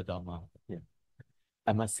within the Dhamma. Yeah.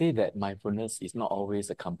 I must say that mindfulness is not always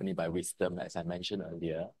accompanied by wisdom, as I mentioned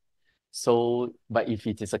earlier. So, but if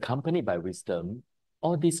it is accompanied by wisdom,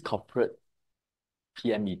 all these corporate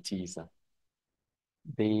PMETs,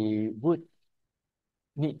 they would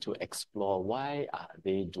need to explore why are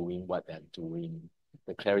they doing what they're doing.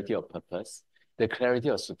 The clarity of purpose, the clarity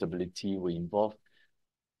of suitability will involve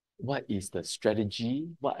what is the strategy,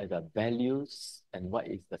 what are the values, and what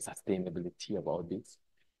is the sustainability of all this.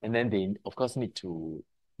 And then they, of course, need to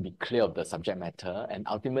be clear of the subject matter, and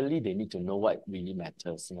ultimately they need to know what really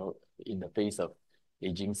matters, in the face of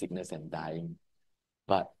aging, sickness, and dying.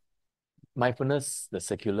 But mindfulness, the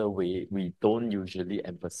secular way, we don't usually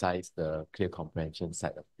emphasize the clear comprehension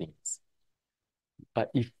side of things. But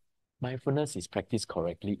if mindfulness is practiced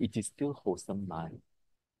correctly, it is still wholesome mind.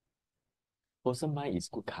 Wholesome mind is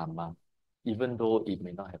good karma, even though it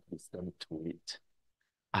may not have wisdom to it.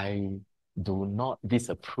 I do not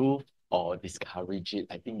disapprove or discourage it.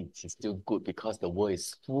 I think it is still good because the world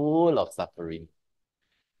is full of suffering.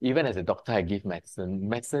 Even as a doctor, I give medicine.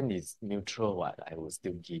 Medicine is neutral, what I will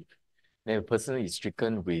still give. Then a person is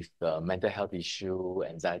stricken with mental health issue,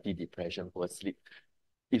 anxiety, depression, poor sleep.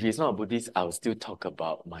 If it's not a Buddhist, I will still talk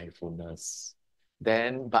about mindfulness.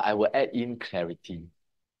 But I will add in clarity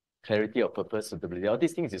of purpose, suitability. All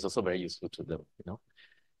these things is also very useful to them,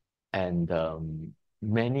 And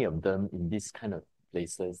many of them in these kind of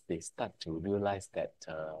places, they start to realize that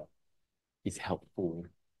it's helpful.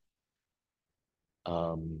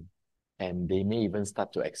 And they may even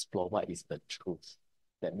start to explore what is the truth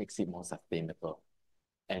that makes it more sustainable.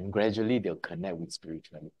 And gradually they'll connect with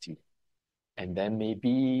spirituality. And then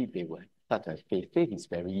maybe they will start to have faith. Faith is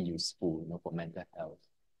very useful, for mental health.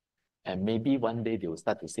 And maybe one day they will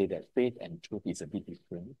start to say that faith and truth is a bit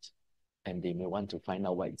different. And they may want to find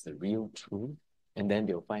out what is the real truth. And then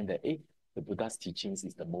they'll find that, the Buddha's teachings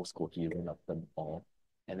is the most coherent of them all.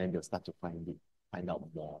 And then they'll start to find out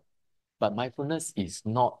more. But mindfulness is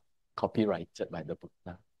not copyrighted by the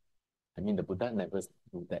Buddha. I mean, the Buddha never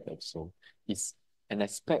do that also. It's an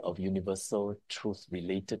aspect of universal truth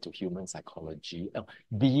related to human psychology,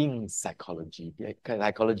 being psychology, the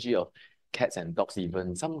psychology of cats and dogs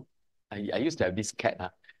even. I used to have this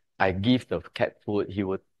cat. I give the cat food, he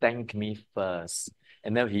would thank me first.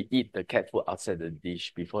 And then he eat the cat food outside the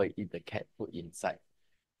dish before he eat the cat food inside.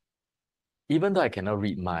 Even though I cannot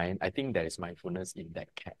read mind, I think there is mindfulness in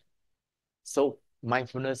that cat. So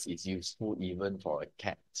mindfulness is useful even for a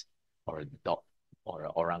cat or a dog or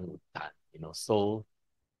an orangutan, So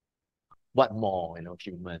what more,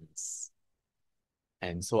 humans?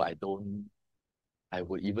 And so I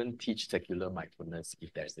would even teach secular mindfulness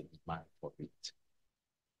if there's a demand for it.